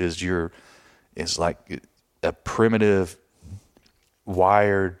feel is like a primitive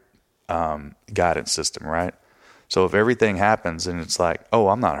wired guidance system, right? So if everything happens and it's like, oh,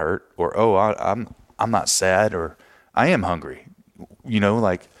 I'm not hurt, or oh, I'm not sad, or I am hungry,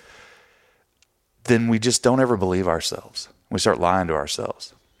 like, then we just don't ever believe ourselves. We start lying to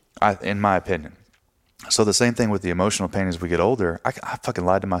ourselves, in my opinion. So the same thing with the emotional pain as we get older. I fucking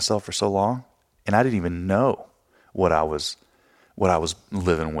lied to myself for so long, and I didn't even know what I was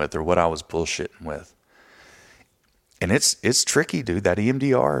living with, or what I was bullshitting with. And it's tricky, dude. That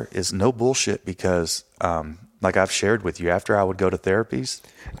EMDR is no bullshit, because like I've shared with you, after I would go to therapies.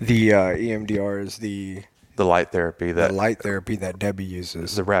 The EMDR is the light therapy that Debbie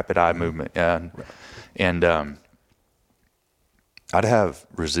uses. The rapid eye movement. And I'd have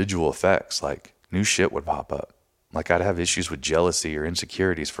residual effects, like new shit would pop up. Like I'd have issues with jealousy or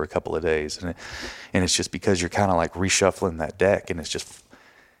insecurities for a couple of days. And it's just because you're kind of like reshuffling that deck, and it's just,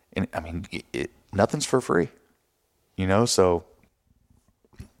 nothing's for free. So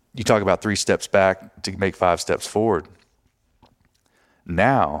you talk about 3 steps back to make 5 steps forward.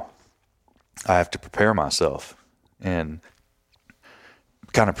 Now I have to prepare myself and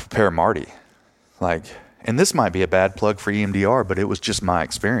kind of prepare Marty. Like, and this might be a bad plug for EMDR, but it was just my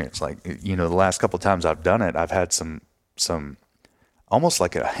experience. Like, the last couple of times I've done it, I've had some almost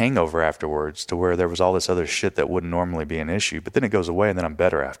like a hangover afterwards, to where there was all this other shit that wouldn't normally be an issue, but then it goes away, and then I'm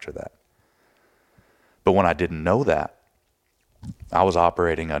better after that. But when I didn't know that, I was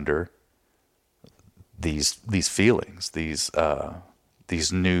operating under these feelings, these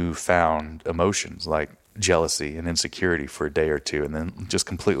newfound emotions, like jealousy and insecurity, for a day or two, and then just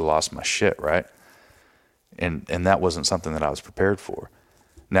completely lost my shit, right? And that wasn't something that I was prepared for.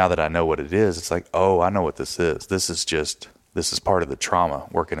 Now that I know what it is, it's like, oh, I know what this is. This is part of the trauma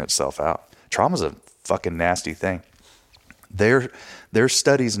working itself out. Trauma's a fucking nasty thing. There's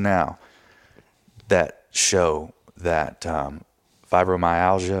studies now that show that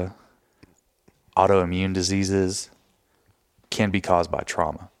fibromyalgia, autoimmune diseases can be caused by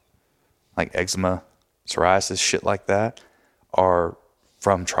trauma. Like eczema, psoriasis, shit like that are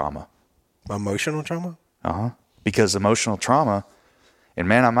from trauma. Emotional trauma? Because emotional trauma, and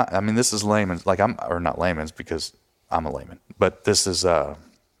man, this is layman's, or not layman's because I'm a layman, but this is,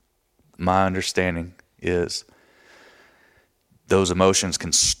 my understanding is those emotions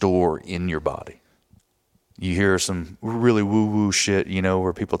can store in your body. You hear some really woo-woo shit,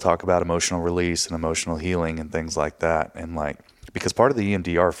 where people talk about emotional release and emotional healing and things like that. And because part of the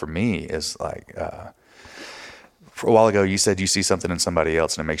EMDR for me is for a while ago, you said you see something in somebody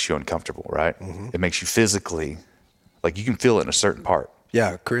else and it makes you uncomfortable, right? Mm-hmm. It makes you physically, like you can feel it in a certain part.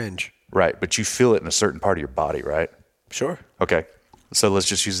 Yeah, cringe. Right. But you feel it in a certain part of your body, right? Sure. Okay. So let's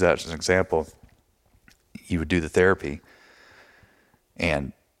just use that as an example. You would do the therapy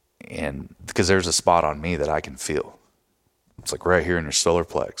and because there's a spot on me that I can feel. It's like right here in your solar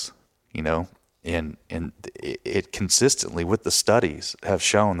plex, you know? And it consistently with the studies have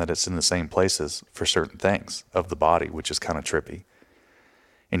shown that it's in the same places for certain things of the body, which is kind of trippy.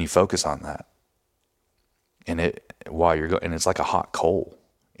 And you focus on that. And and it's like a hot coal.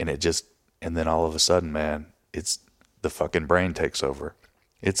 And then all of a sudden, man, it's the fucking brain takes over.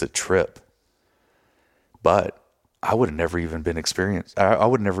 It's a trip. But I would have never even been I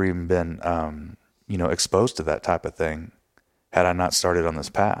would have never even been, exposed to that type of thing had I not started on this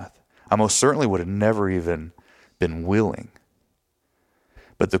path. I most certainly would have never even been willing.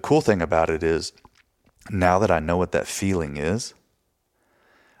 But the cool thing about it is, now that I know what that feeling is,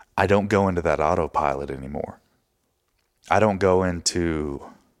 I don't go into that autopilot anymore. I don't go into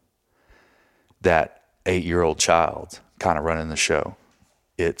that 8-year-old child kind of running the show.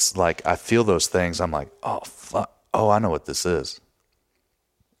 It's like I feel those things. I'm like, oh, fuck. Oh, I know what this is.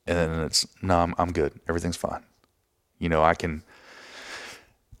 And then no, I'm good. Everything's fine.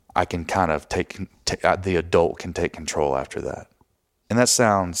 I can kind of the adult can take control after that. And that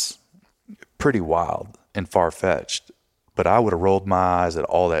sounds pretty wild and far-fetched, but I would have rolled my eyes at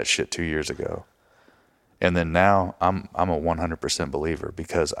all that shit 2 years ago. And then now I'm a 100% believer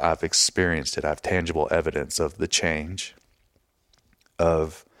because I've experienced it. I have tangible evidence of the change,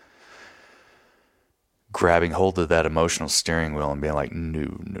 of grabbing hold of that emotional steering wheel and being like, no,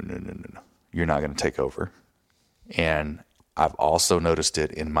 you're not going to take over. And I've also noticed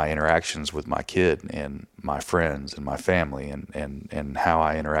it in my interactions with my kid and my friends and my family and how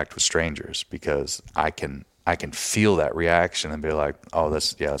I interact with strangers, because I can feel that reaction and be like, oh,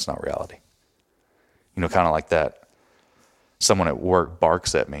 that's not reality. Kind of like that. Someone at work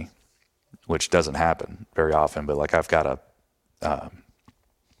barks at me, which doesn't happen very often, but like I've got an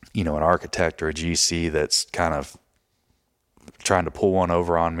architect or a GC that's kind of trying to pull one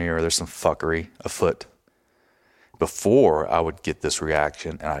over on me, or there's some fuckery afoot. Before I would get this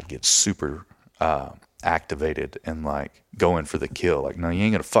reaction and I'd get super activated and like going for the kill. Like, no, you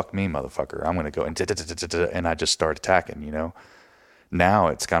ain't going to fuck me, motherfucker. I'm going to go and I just start attacking, Now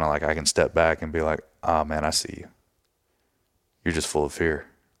it's kind of like I can step back and be like, oh man, I see you. You're just full of fear.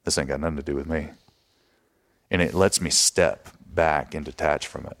 This ain't got nothing to do with me. And it lets me step back and detach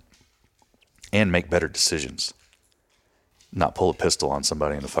from it and make better decisions. Not pull a pistol on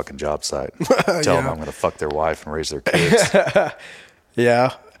somebody in a fucking job site. Tell them I'm going to fuck their wife and raise their kids.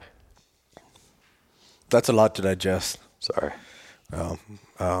 Yeah. That's a lot to digest. Sorry.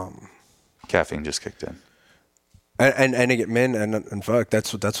 Caffeine just kicked in. And men and fuck,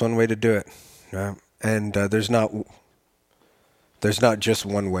 that's one way to do it. Yeah. And there's not just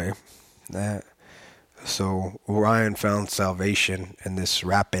one way. So Ryan found salvation in this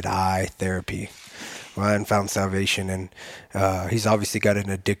rapid eye therapy. Ryan found salvation, and he's obviously got an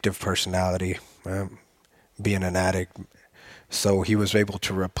addictive personality, being an addict. So he was able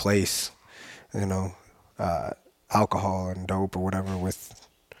to replace, alcohol and dope or whatever with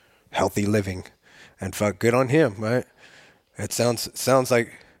healthy living. And fuck, good on him, right? It sounds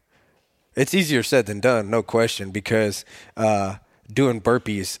like it's easier said than done, no question, because doing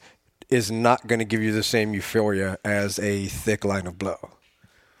burpees is not going to give you the same euphoria as a thick line of blow.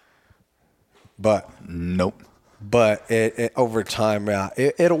 But nope. But it over time,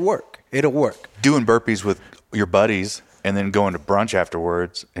 it'll work. It'll work. Doing burpees with your buddies and then going to brunch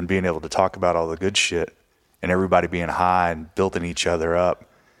afterwards and being able to talk about all the good shit and everybody being high and building each other up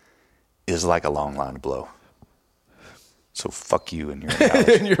is like a long line of blow. So fuck you and your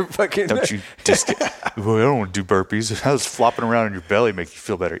analogy. And you're fucking. Don't you just get, well, I don't want to do burpees. How does flopping around in your belly make you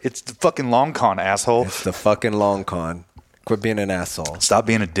feel better? It's the fucking long con, asshole. It's the fucking long con. Quit being an asshole. Stop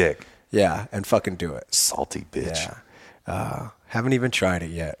being a dick. Yeah, and fucking do it. Salty bitch. Yeah. Haven't even tried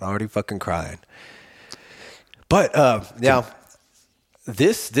it yet. Already fucking crying. But,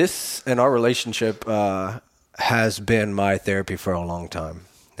 this and our relationship has been my therapy for a long time.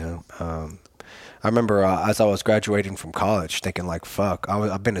 I remember as I was graduating from college thinking like, fuck,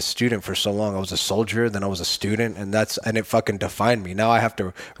 I've been a student for so long. I was a soldier, then I was a student, and it fucking defined me. Now I have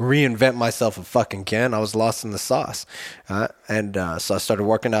to reinvent myself again. I was lost in the sauce. So I started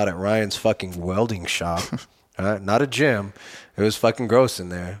working out at Ryan's fucking welding shop. Not a gym. It was fucking gross in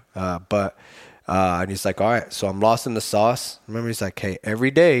there. And he's like, all right, so I'm lost in the sauce. Remember, he's like, hey, every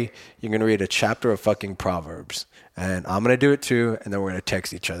day you're going to read a chapter of fucking Proverbs. And I'm going to do it too, and then we're going to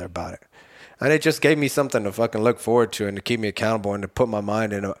text each other about it. And it just gave me something to fucking look forward to and to keep me accountable and to put my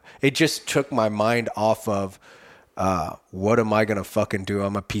mind in. It just took my mind off of what am I going to fucking do?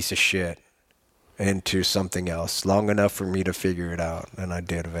 I'm a piece of shit, into something else long enough for me to figure it out. And I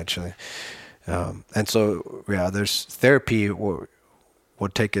did eventually. And so, yeah, there's therapy will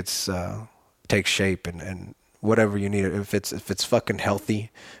take take shape and whatever you need. If it's fucking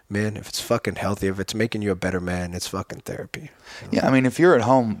healthy, man, if it's making you a better man, it's fucking therapy. Yeah. I mean, if you're at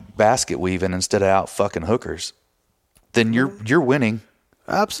home basket weaving instead of out fucking hookers, then you're winning.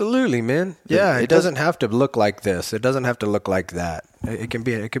 Absolutely, man. Yeah. It doesn't have to look like this. It doesn't have to look like that. It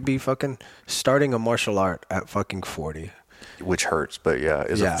could be fucking starting a martial art at fucking 40. Which hurts, but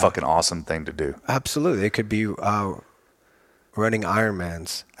is a fucking awesome thing to do. Absolutely. It could be running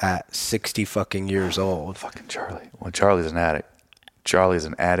Ironmans at 60 fucking years old. Fucking Charlie. Well, Charlie's an addict. Charlie's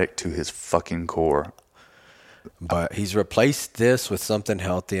an addict to his fucking core. But he's replaced this with something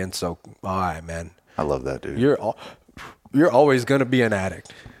healthy, and so, all right, man. I love that dude. You're always going to be an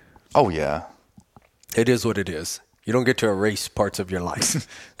addict. Oh, yeah. It is what it is. You don't get to erase parts of your life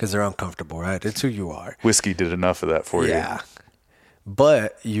because they're uncomfortable, right? It's who you are. Whiskey did enough of that for you. Yeah.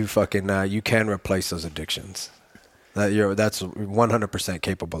 But you fucking, you can replace those addictions. That's 100%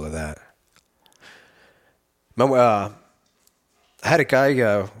 capable of that. I had a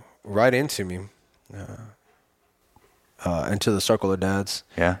guy write into me, into the circle of dads.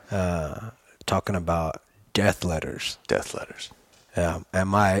 Yeah. Talking about death letters. Death letters. Yeah. And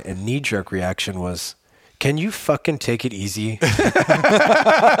my knee-jerk reaction was, can you fucking take it easy?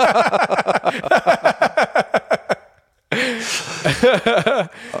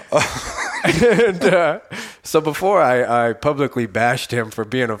 And so before I publicly bashed him for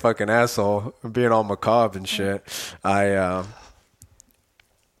being a fucking asshole, being all macabre and shit, I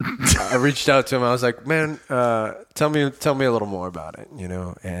reached out to him. I was like, man, tell me a little more about it, you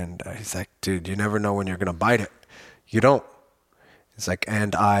know? And he's like, dude, you never know when you're going to bite it. You don't. It's like,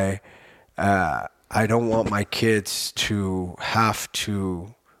 and I don't want my kids to have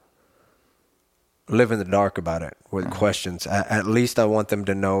to live in the dark about it with questions. At least I want them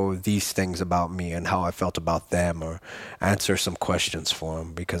to know these things about me and how I felt about them, or answer some questions for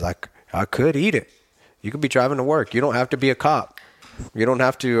them, because I could eat it. You could be driving to work. You don't have to be a cop. You don't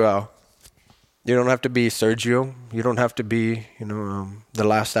have to be Sergio. You don't have to be, the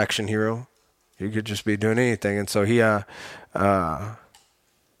Last Action Hero. You could just be doing anything. And so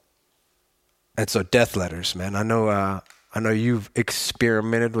and so death letters, man. I know you've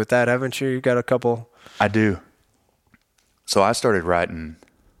experimented with that, haven't you? You got a couple. I do. So I started writing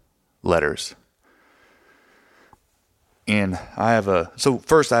letters. And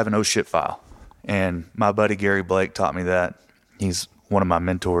first I have an oh shit file. And my buddy Gary Blake taught me that. He's one of my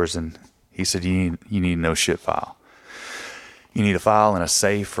mentors, and he said you need an oh shit file. You need a file in a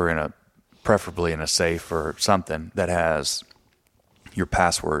safe, or preferably in a safe or something that has your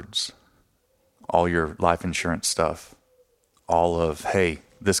passwords, all your life insurance stuff, all of, hey,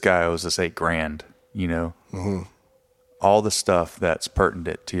 this guy owes us $8,000, Mm-hmm. all the stuff that's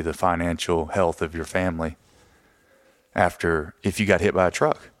pertinent to the financial health of your family if you got hit by a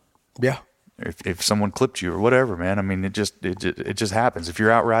truck. Yeah. If someone clipped you or whatever, man. I mean, it just happens. If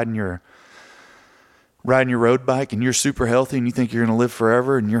you're out riding your road bike and you're super healthy and you think you're going to live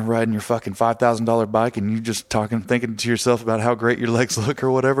forever, and you're riding your fucking $5,000 bike and you're just thinking to yourself about how great your legs look or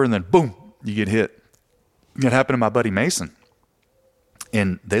whatever, and then boom, you get hit. It happened to my buddy Mason.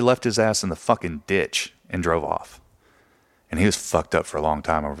 And they left his ass in the fucking ditch and drove off. And he was fucked up for a long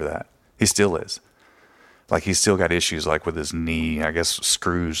time over that. He still is. Like, he's still got issues, like, with his knee, I guess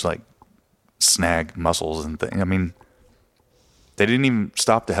screws, like, snag muscles and things. I mean, they didn't even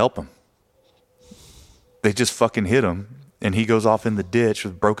stop to help him. They just fucking hit him, and he goes off in the ditch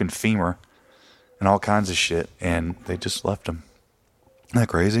with broken femur and all kinds of shit, and they just left him. Isn't that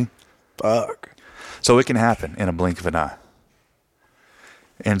crazy? Fuck. So it can happen in a blink of an eye.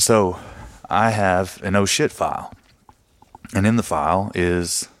 And so I have an oh shit file. And in the file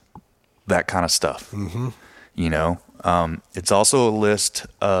is that kind of stuff. Mm-hmm. It's also a list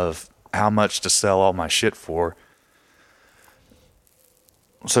of how much to sell all my shit for.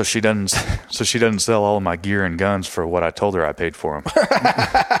 So she doesn't sell all of my gear and guns for what I told her I paid for them.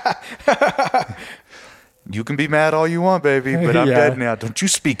 You can be mad all you want, baby, but I'm dead now. Don't you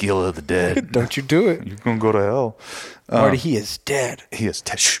speak ill of the dead. Don't you do it. You're going to go to hell. Marty, he is dead. He is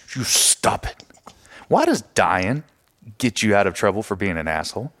dead. Shh, you stop it. Why does dying get you out of trouble for being an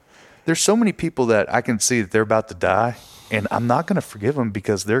asshole? There's so many people that I can see that they're about to die, and I'm not going to forgive them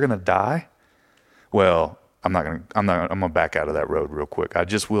because they're going to die. Well, I'm going to back out of that road real quick. I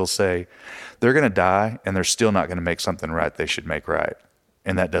just will say they're going to die, and they're still not going to make something right they should make right.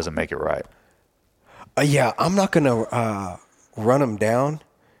 And that doesn't make it right. Yeah, I'm not going to run them down.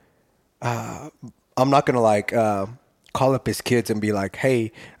 I'm not gonna like call up his kids and be like,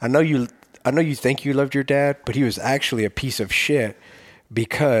 "Hey, I know you think you loved your dad, but he was actually a piece of shit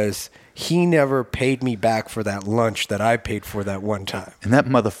because he never paid me back for that lunch that I paid for that one time." And that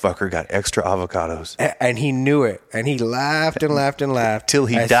motherfucker got extra avocados. And he knew it, and he laughed and laughed and laughed till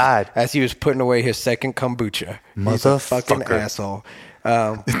he died as he was putting away his second kombucha. He's a fucking asshole.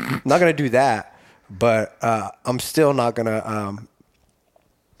 Not gonna do that, but I'm still not gonna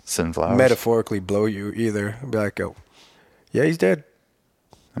send flowers. Metaphorically blow you either. I'll be like, "Oh, yeah, he's dead.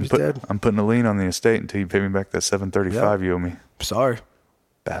 He's dead. I'm putting a lien on the estate until you pay me back that $735 you owe me." Sorry.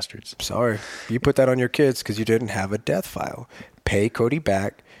 Bastards. Sorry. You put that on your kids because you didn't have a death file. Pay Cody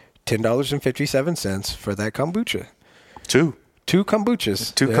back $10.57 for that kombucha. Two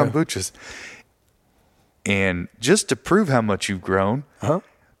kombuchas. Kombuchas. And just to prove how much you've grown,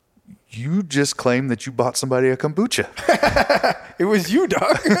 you just claimed that you bought somebody a kombucha. It was you,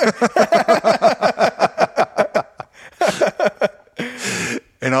 dog.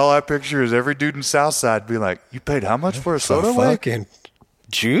 And all I picture is every dude in Southside be like, "You paid how much for a soda? Fucking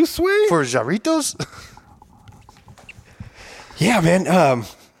juice way? For Jarritos?" Yeah, man.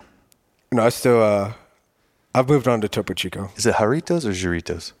 No, I still I've moved on to Topo Chico. Is it Jarritos or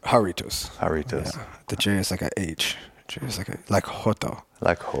Jarritos? Jarritos. Yeah. The J is like a H. J is like Joto.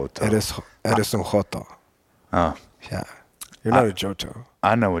 Like Joto. Eres un Joto. Oh. Yeah. You're not a Joto.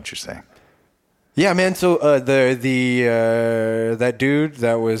 I know what you're saying. Yeah, man. So that dude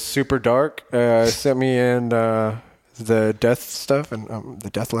that was super dark sent me in the death stuff and the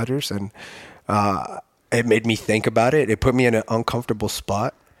death letters, and it made me think about it. It put me in an uncomfortable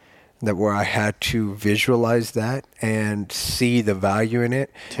spot where I had to visualize that and see the value in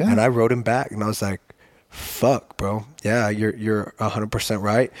it. Yeah. And I wrote him back, and I was like, "Fuck, bro. Yeah, you're 100%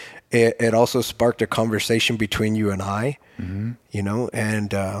 right." It also sparked a conversation between you and I, you know,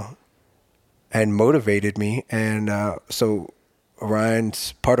 and motivated me. And so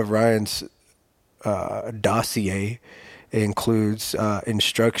part of Ryan's dossier includes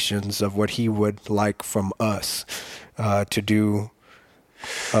instructions of what he would like from us to do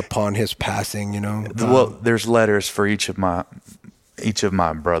upon his passing, you know. Well, there's letters for each of my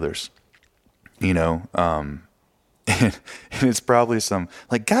brothers, you know, and it's probably some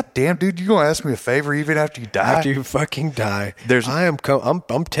like, "God damn, dude, you gonna ask me a favor even after you die?" After you fucking die,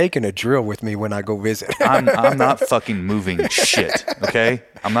 I'm taking a drill with me when I go visit. I'm not fucking moving shit. Okay,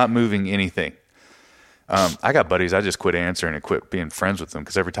 I'm not moving anything. I got buddies. I just quit answering and quit being friends with them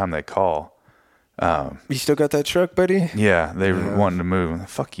because every time they call, you still got that truck, buddy? Yeah, they were wanting to move.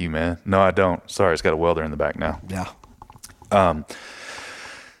 Fuck you, man. No, I don't. Sorry, it's got a welder in the back now. Yeah.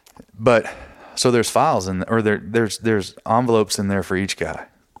 But so there's files there's envelopes in there for each guy,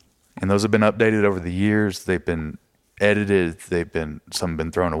 and those have been updated over the years. They've been edited. Some have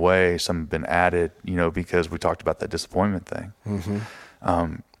been thrown away. Some have been added. You know, because we talked about that disappointment thing.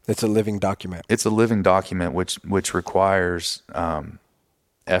 Mm-hmm. It's a living document. It's a living document, which requires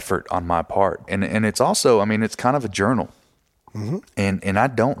effort on my part, and it's also, I mean, it's kind of a journal, and I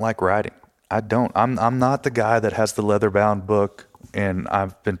don't like writing. I'm not the guy that has the leather bound book, and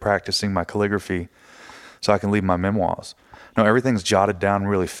I've been practicing my calligraphy so I can leave my memoirs. No, everything's jotted down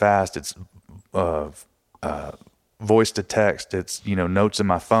really fast. It's voice to text. It's, you know, notes in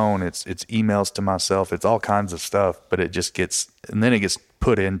my phone. It's emails to myself. It's all kinds of stuff, but it just gets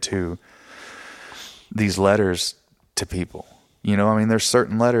put into these letters to people. You know, I mean, there's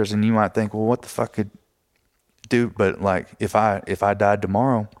certain letters, and you might think, well, what the fuck could do? But like, if I died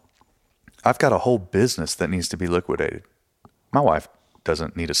tomorrow, I've got a whole business that needs to be liquidated. My wife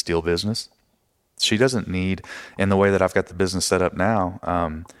doesn't need a steel business. She doesn't need, in the way that I've got the business set up now,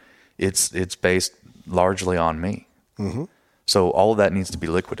 it's based largely on me. Mm-hmm. So all of that needs to be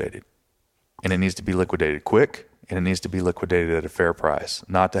liquidated, and it needs to be liquidated quick, and it needs to be liquidated at a fair price,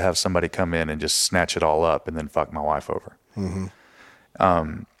 not to have somebody come in and just snatch it all up and then fuck my wife over.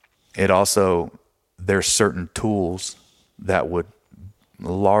 Mm-hmm. It also, there's certain tools that would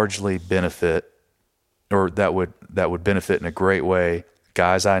largely benefit, or that would benefit in a great way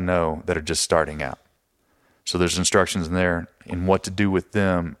guys I know that are just starting out. So there's instructions in there in what to do with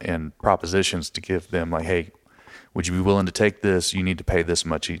them and propositions to give them, like, hey, would you be willing to take this? You need to pay this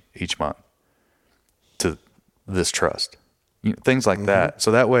much each month to this trust. You know, things like that.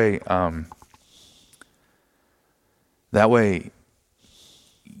 So that way,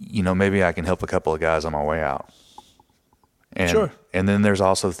 you know, maybe I can help a couple of guys on my way out. And, sure. And then there's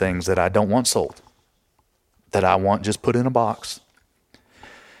also things that I don't want sold, that I want just put in a box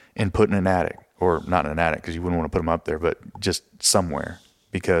and put in an attic, or not in an attic because you wouldn't want to put them up there, but just somewhere,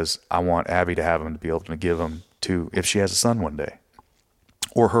 because I want Abby to have them, to be able to give them to, if she has a son one day,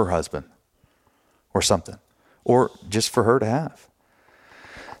 or her husband, or something, or just for her to have.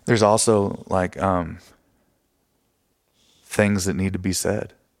 There's also like things that need to be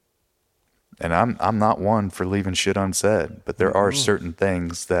said. And I'm not one for leaving shit unsaid, but there are certain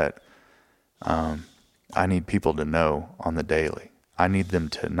things that I need people to know on the daily. I need them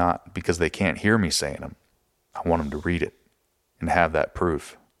to not, because they can't hear me saying them. I want them to read it and have that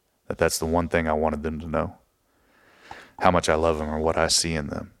proof that that's the one thing I wanted them to know. How much I love them, or what I see in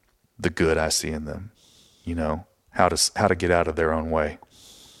them, the good I see in them, you know, how to get out of their own way,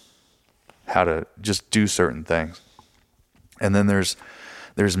 how to just do certain things. And then there's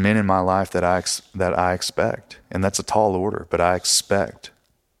men in my life that I expect, and that's a tall order, but I expect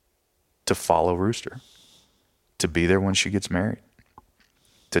to follow Rooster, to be there when she gets married,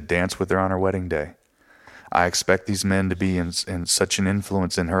 to dance with her on her wedding day. I expect these men to be in such an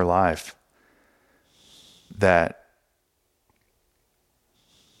influence in her life that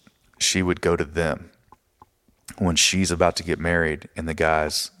she would go to them when she's about to get married and the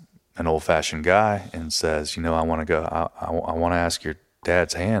guy's an old-fashioned guy and says, you know, I want to go, I want to ask your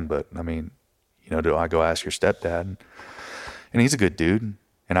dad's hand, but I mean, you know, do I go ask your stepdad? And he's a good dude.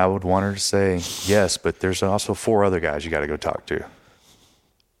 And I would want her to say, yes, but there's also 4 other guys you got to go talk to,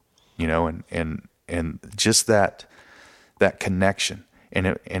 you know, and just that connection.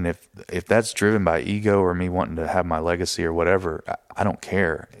 And if that's driven by ego or me wanting to have my legacy or whatever, I don't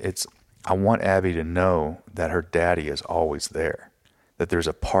care. I want Abby to know that her daddy is always there, that there's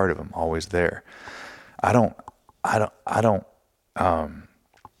a part of him always there.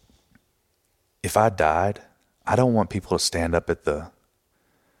 If I died, I don't want people to stand up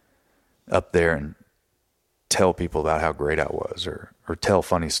up there and tell people about how great I was, or tell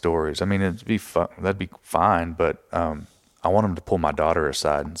funny stories. I mean, it'd be fun, that'd be fine, but I want them to pull my daughter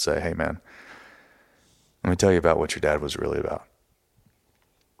aside and say, hey man, let me tell you about what your dad was really about.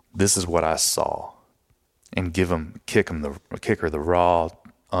 This is what I saw. And kick her the raw,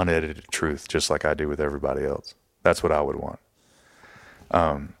 unedited truth, just like I do with everybody else. That's what I would want.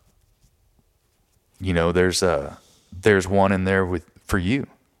 You know, there's one in there for you.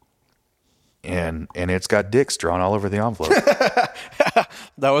 And it's got dicks drawn all over the envelope.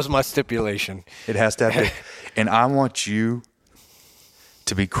 That was my stipulation. It has to have dick. And I want you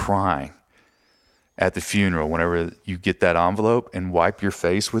to be crying at the funeral whenever you get that envelope, and wipe your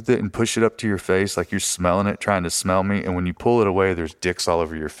face with it and push it up to your face like you're smelling it, trying to smell me. And when you pull it away, there's dicks all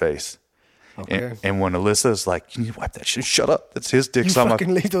over your face. Okay. And when Alyssa's like, you need to wipe that shit, shut up. That's his dicks. You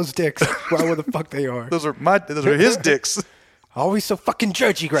fucking leave those dicks right where the fuck they are. Those are his dicks. Always so fucking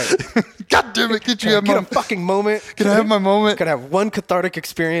judgy, Greg. God damn it. Get a fucking moment. Can I have my moment? Can I have one cathartic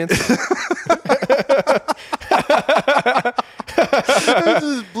experience?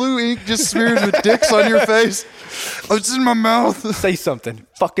 This blue ink just smeared with dicks on your face. Oh, it's in my mouth. Say something.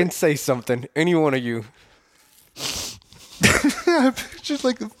 Fucking say something. Any one of you. Just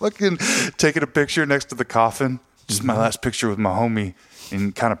like fucking taking a picture next to the coffin. Just my last picture with my homie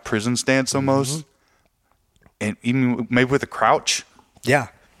in kind of prison stance almost. And even maybe with a crouch. Yeah.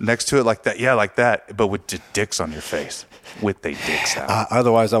 Next to it like that. Yeah, like that. But with just dicks on your face. With they dicks out.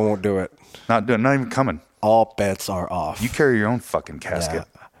 Otherwise, I won't do it. Not even coming. All bets are off. You carry your own fucking casket.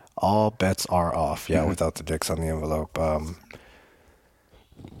 Yeah. All bets are off. Yeah, without the dicks on the envelope.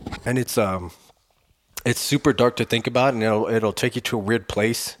 And it's super dark to think about, and it'll take you to a weird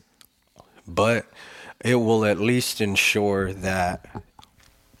place. But it will at least ensure that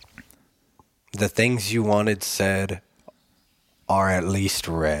the things you wanted said are at least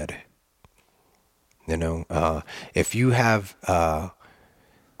read. You know, if you have, I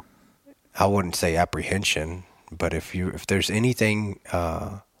wouldn't say apprehension, but if there's anything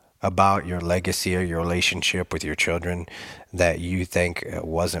about your legacy or your relationship with your children that you think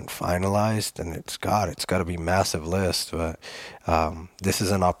wasn't finalized, then it's got to be a massive list. But this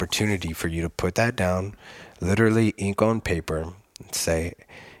is an opportunity for you to put that down, literally ink on paper, and say,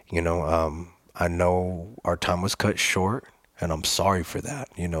 you know, I know our time was cut short, and I'm sorry for that.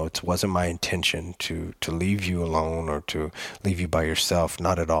 You know, it wasn't my intention to leave you alone or to leave you by yourself.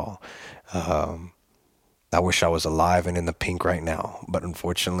 Not at all. I wish I was alive and in the pink right now, but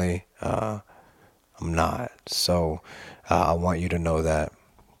unfortunately, I'm not. So I want you to know that,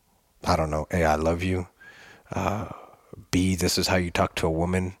 I don't know, A, I love you. B, this is how you talk to a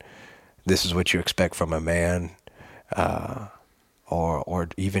woman. This is what you expect from a man. Or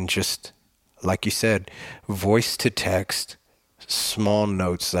even just, like you said, voice to text, small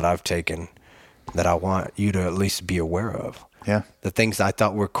notes that I've taken that I want you to at least be aware of. Yeah. The things I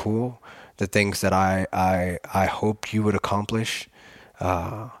thought were cool, the things that I hoped you would accomplish,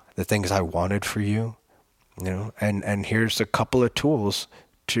 the things I wanted for you, you know, and here's a couple of tools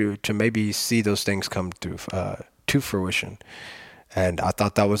to maybe see those things come to fruition. And I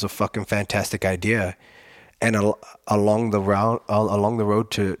thought that was a fucking fantastic idea. And along the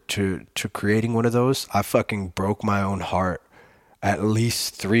road to creating one of those, I fucking broke my own heart at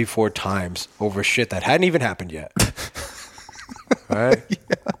least 3-4 times over shit that hadn't even happened yet. Right? Yeah.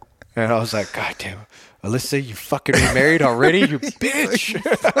 And I was like, God damn, Alyssa, you fucking remarried already, you bitch. You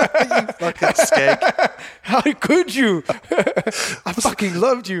fucking skank. How could you? I fucking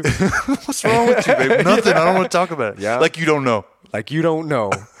loved you. What's wrong with you, babe? Nothing. I don't want to talk about it. Yeah. Like you don't know. Like you don't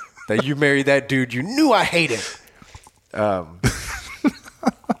know that you married that dude you knew I hated.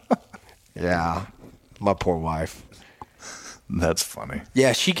 Yeah, my poor wife. That's funny.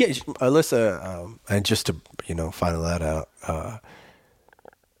 Yeah, she gets Alyssa, and just to final that out.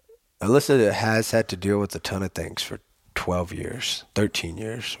 Alyssa has had to deal with a ton of things for 12 years, 13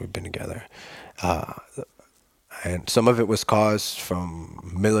 years we've been together. And some of it was caused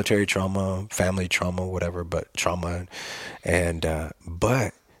from military trauma, family trauma, whatever, but trauma.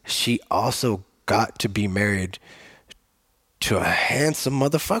 But she also got to be married to a handsome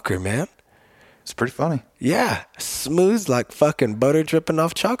motherfucker, man. It's pretty funny. Yeah. Smooth like fucking butter dripping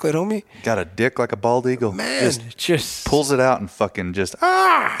off chocolate, homie. Got a dick like a bald eagle. Man, just pulls it out and fucking just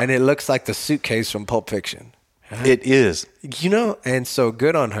And it looks like the suitcase from Pulp Fiction. It is. And so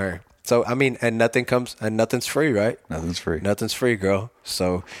good on her. So, I mean, and nothing's free, right? Nothing's free. Nothing's free, girl.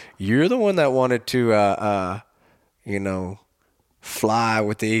 So you're the one that wanted to, fly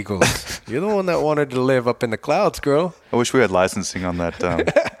with the eagles. You're the one that wanted to live up in the clouds, girl. I wish we had licensing on that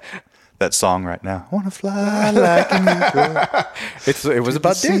that song right now. I want to fly like an eagle. It was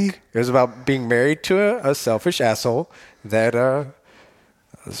about dick. It was about being married to a selfish asshole that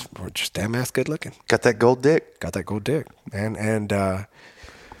was just damn ass good looking. Got that gold dick. And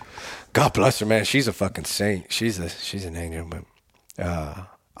God bless her, man. She's a fucking saint. She's an angel. But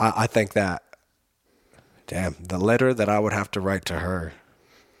I think that, damn, the letter that I would have to write to her,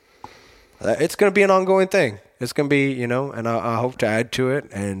 it's going to be an ongoing thing. It's going to be, and I hope to add to it.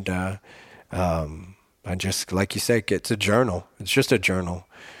 And I just, like you said, it's a journal. It's just a journal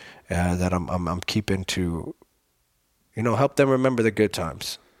that I'm keeping to, help them remember the good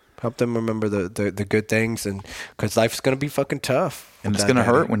times. Help them remember the good things, and because life's going to be fucking tough. And it's going to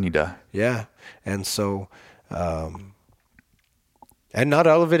hurt when you die. Yeah. And so, and not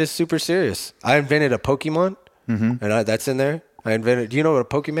all of it is super serious. I invented a Pokemon, and that's in there. Do you know what a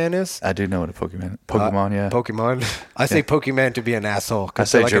Pokemon is? I do know what a Pokemon yeah. Pokemon. I say Pokemon to be an asshole. I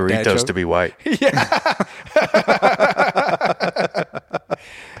say like Doritos to be white. Yeah.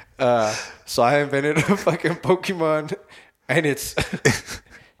 So I invented a fucking Pokemon, and it's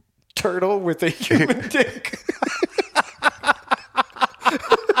turtle with a human dick.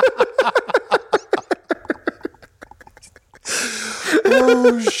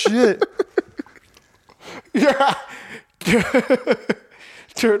 Oh shit. Yeah.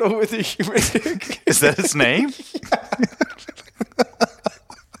 Turtle with a human dick. Is that his name?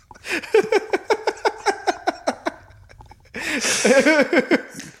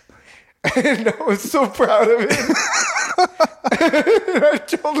 And I was so proud of it. And I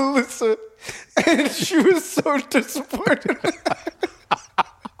told Alyssa, and she was so disappointed.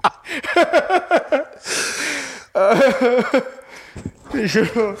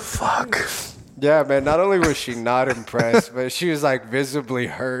 Fuck. Yeah, man. Not only was she not impressed, but she was like visibly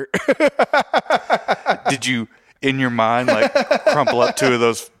hurt. Did you, in your mind, like crumple up 2 of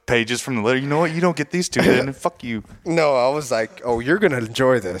those pages from the letter? You know what? You don't get these 2, then fuck you. No, I was like, oh, you're going to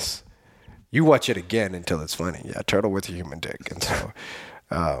enjoy this. You watch it again until it's funny. Yeah, turtle with a human dick. And so,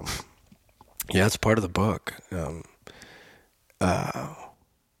 yeah, it's part of the book.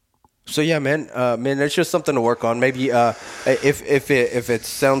 So yeah, man, it's just something to work on. Maybe if it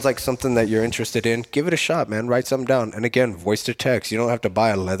sounds like something that you're interested in, give it a shot, man. Write something down. And again, voice to text. You don't have to buy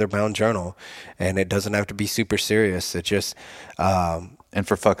a leather-bound journal, and it doesn't have to be super serious. It just and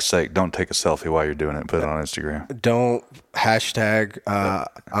for fuck's sake, don't take a selfie while you're doing it. Put it on Instagram. Don't hashtag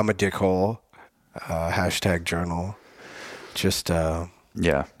I'm a dickhole. Hashtag journal. Just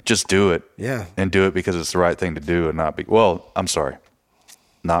yeah, just do it. Yeah, and do it because it's the right thing to do, and not be. Well, I'm sorry.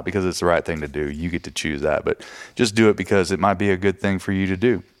 Not because it's the right thing to do. You get to choose that, but just do it because it might be a good thing for you to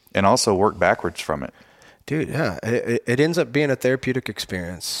do, and also work backwards from it. Dude, yeah, it ends up being a therapeutic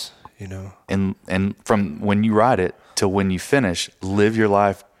experience, And from when you write it to when you finish, live your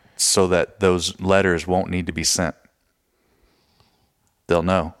life so that those letters won't need to be sent. They'll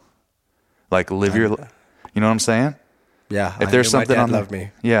know. Like live you know what I'm saying? Yeah. If there's something on there,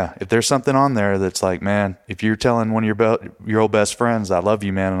 me. yeah. If there's something on there that's like, man, if you're telling one of your old best friends, I love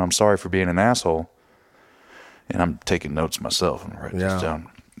you, man, and I'm sorry for being an asshole, and I'm taking notes myself and writing this down.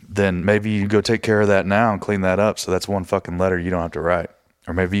 then maybe you go take care of that now and clean that up. So that's one fucking letter you don't have to write.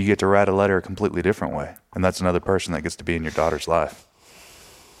 Or maybe you get to write a letter a completely different way. And that's another person that gets to be in your daughter's life.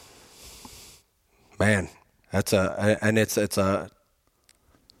 Man, it's a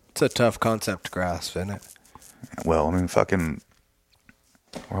tough concept to grasp, isn't it? Well, I mean,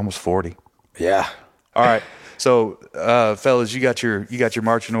 we're almost 40. Yeah. All right. So, fellas, you got your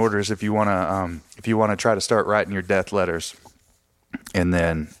marching orders if you want to try to start writing your death letters, and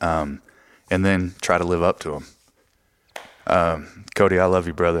then try to live up to them. Cody, I love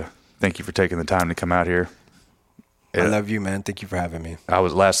you, brother. Thank you for taking the time to come out here. I love you, man. Thank you for having me.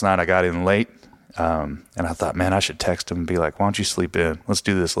 Last night I got in late, and I thought, man, I should text him and be like, why don't you sleep in? Let's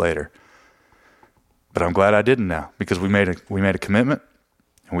do this later. But I'm glad I didn't now, because we made a commitment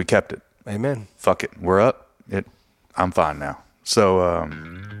and we kept it. Amen. Fuck it. We're up. I'm fine now. So,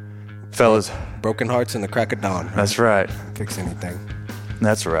 fellas. Broken hearts in the crack of dawn. Right? That's right. Fix anything.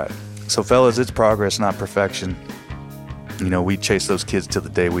 That's right. So, fellas, it's progress, not perfection. You know, we chase those kids till the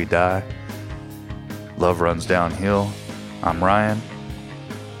day we die. Love runs downhill. I'm Ryan.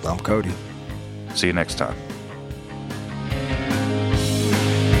 I'm Cody. See you next time.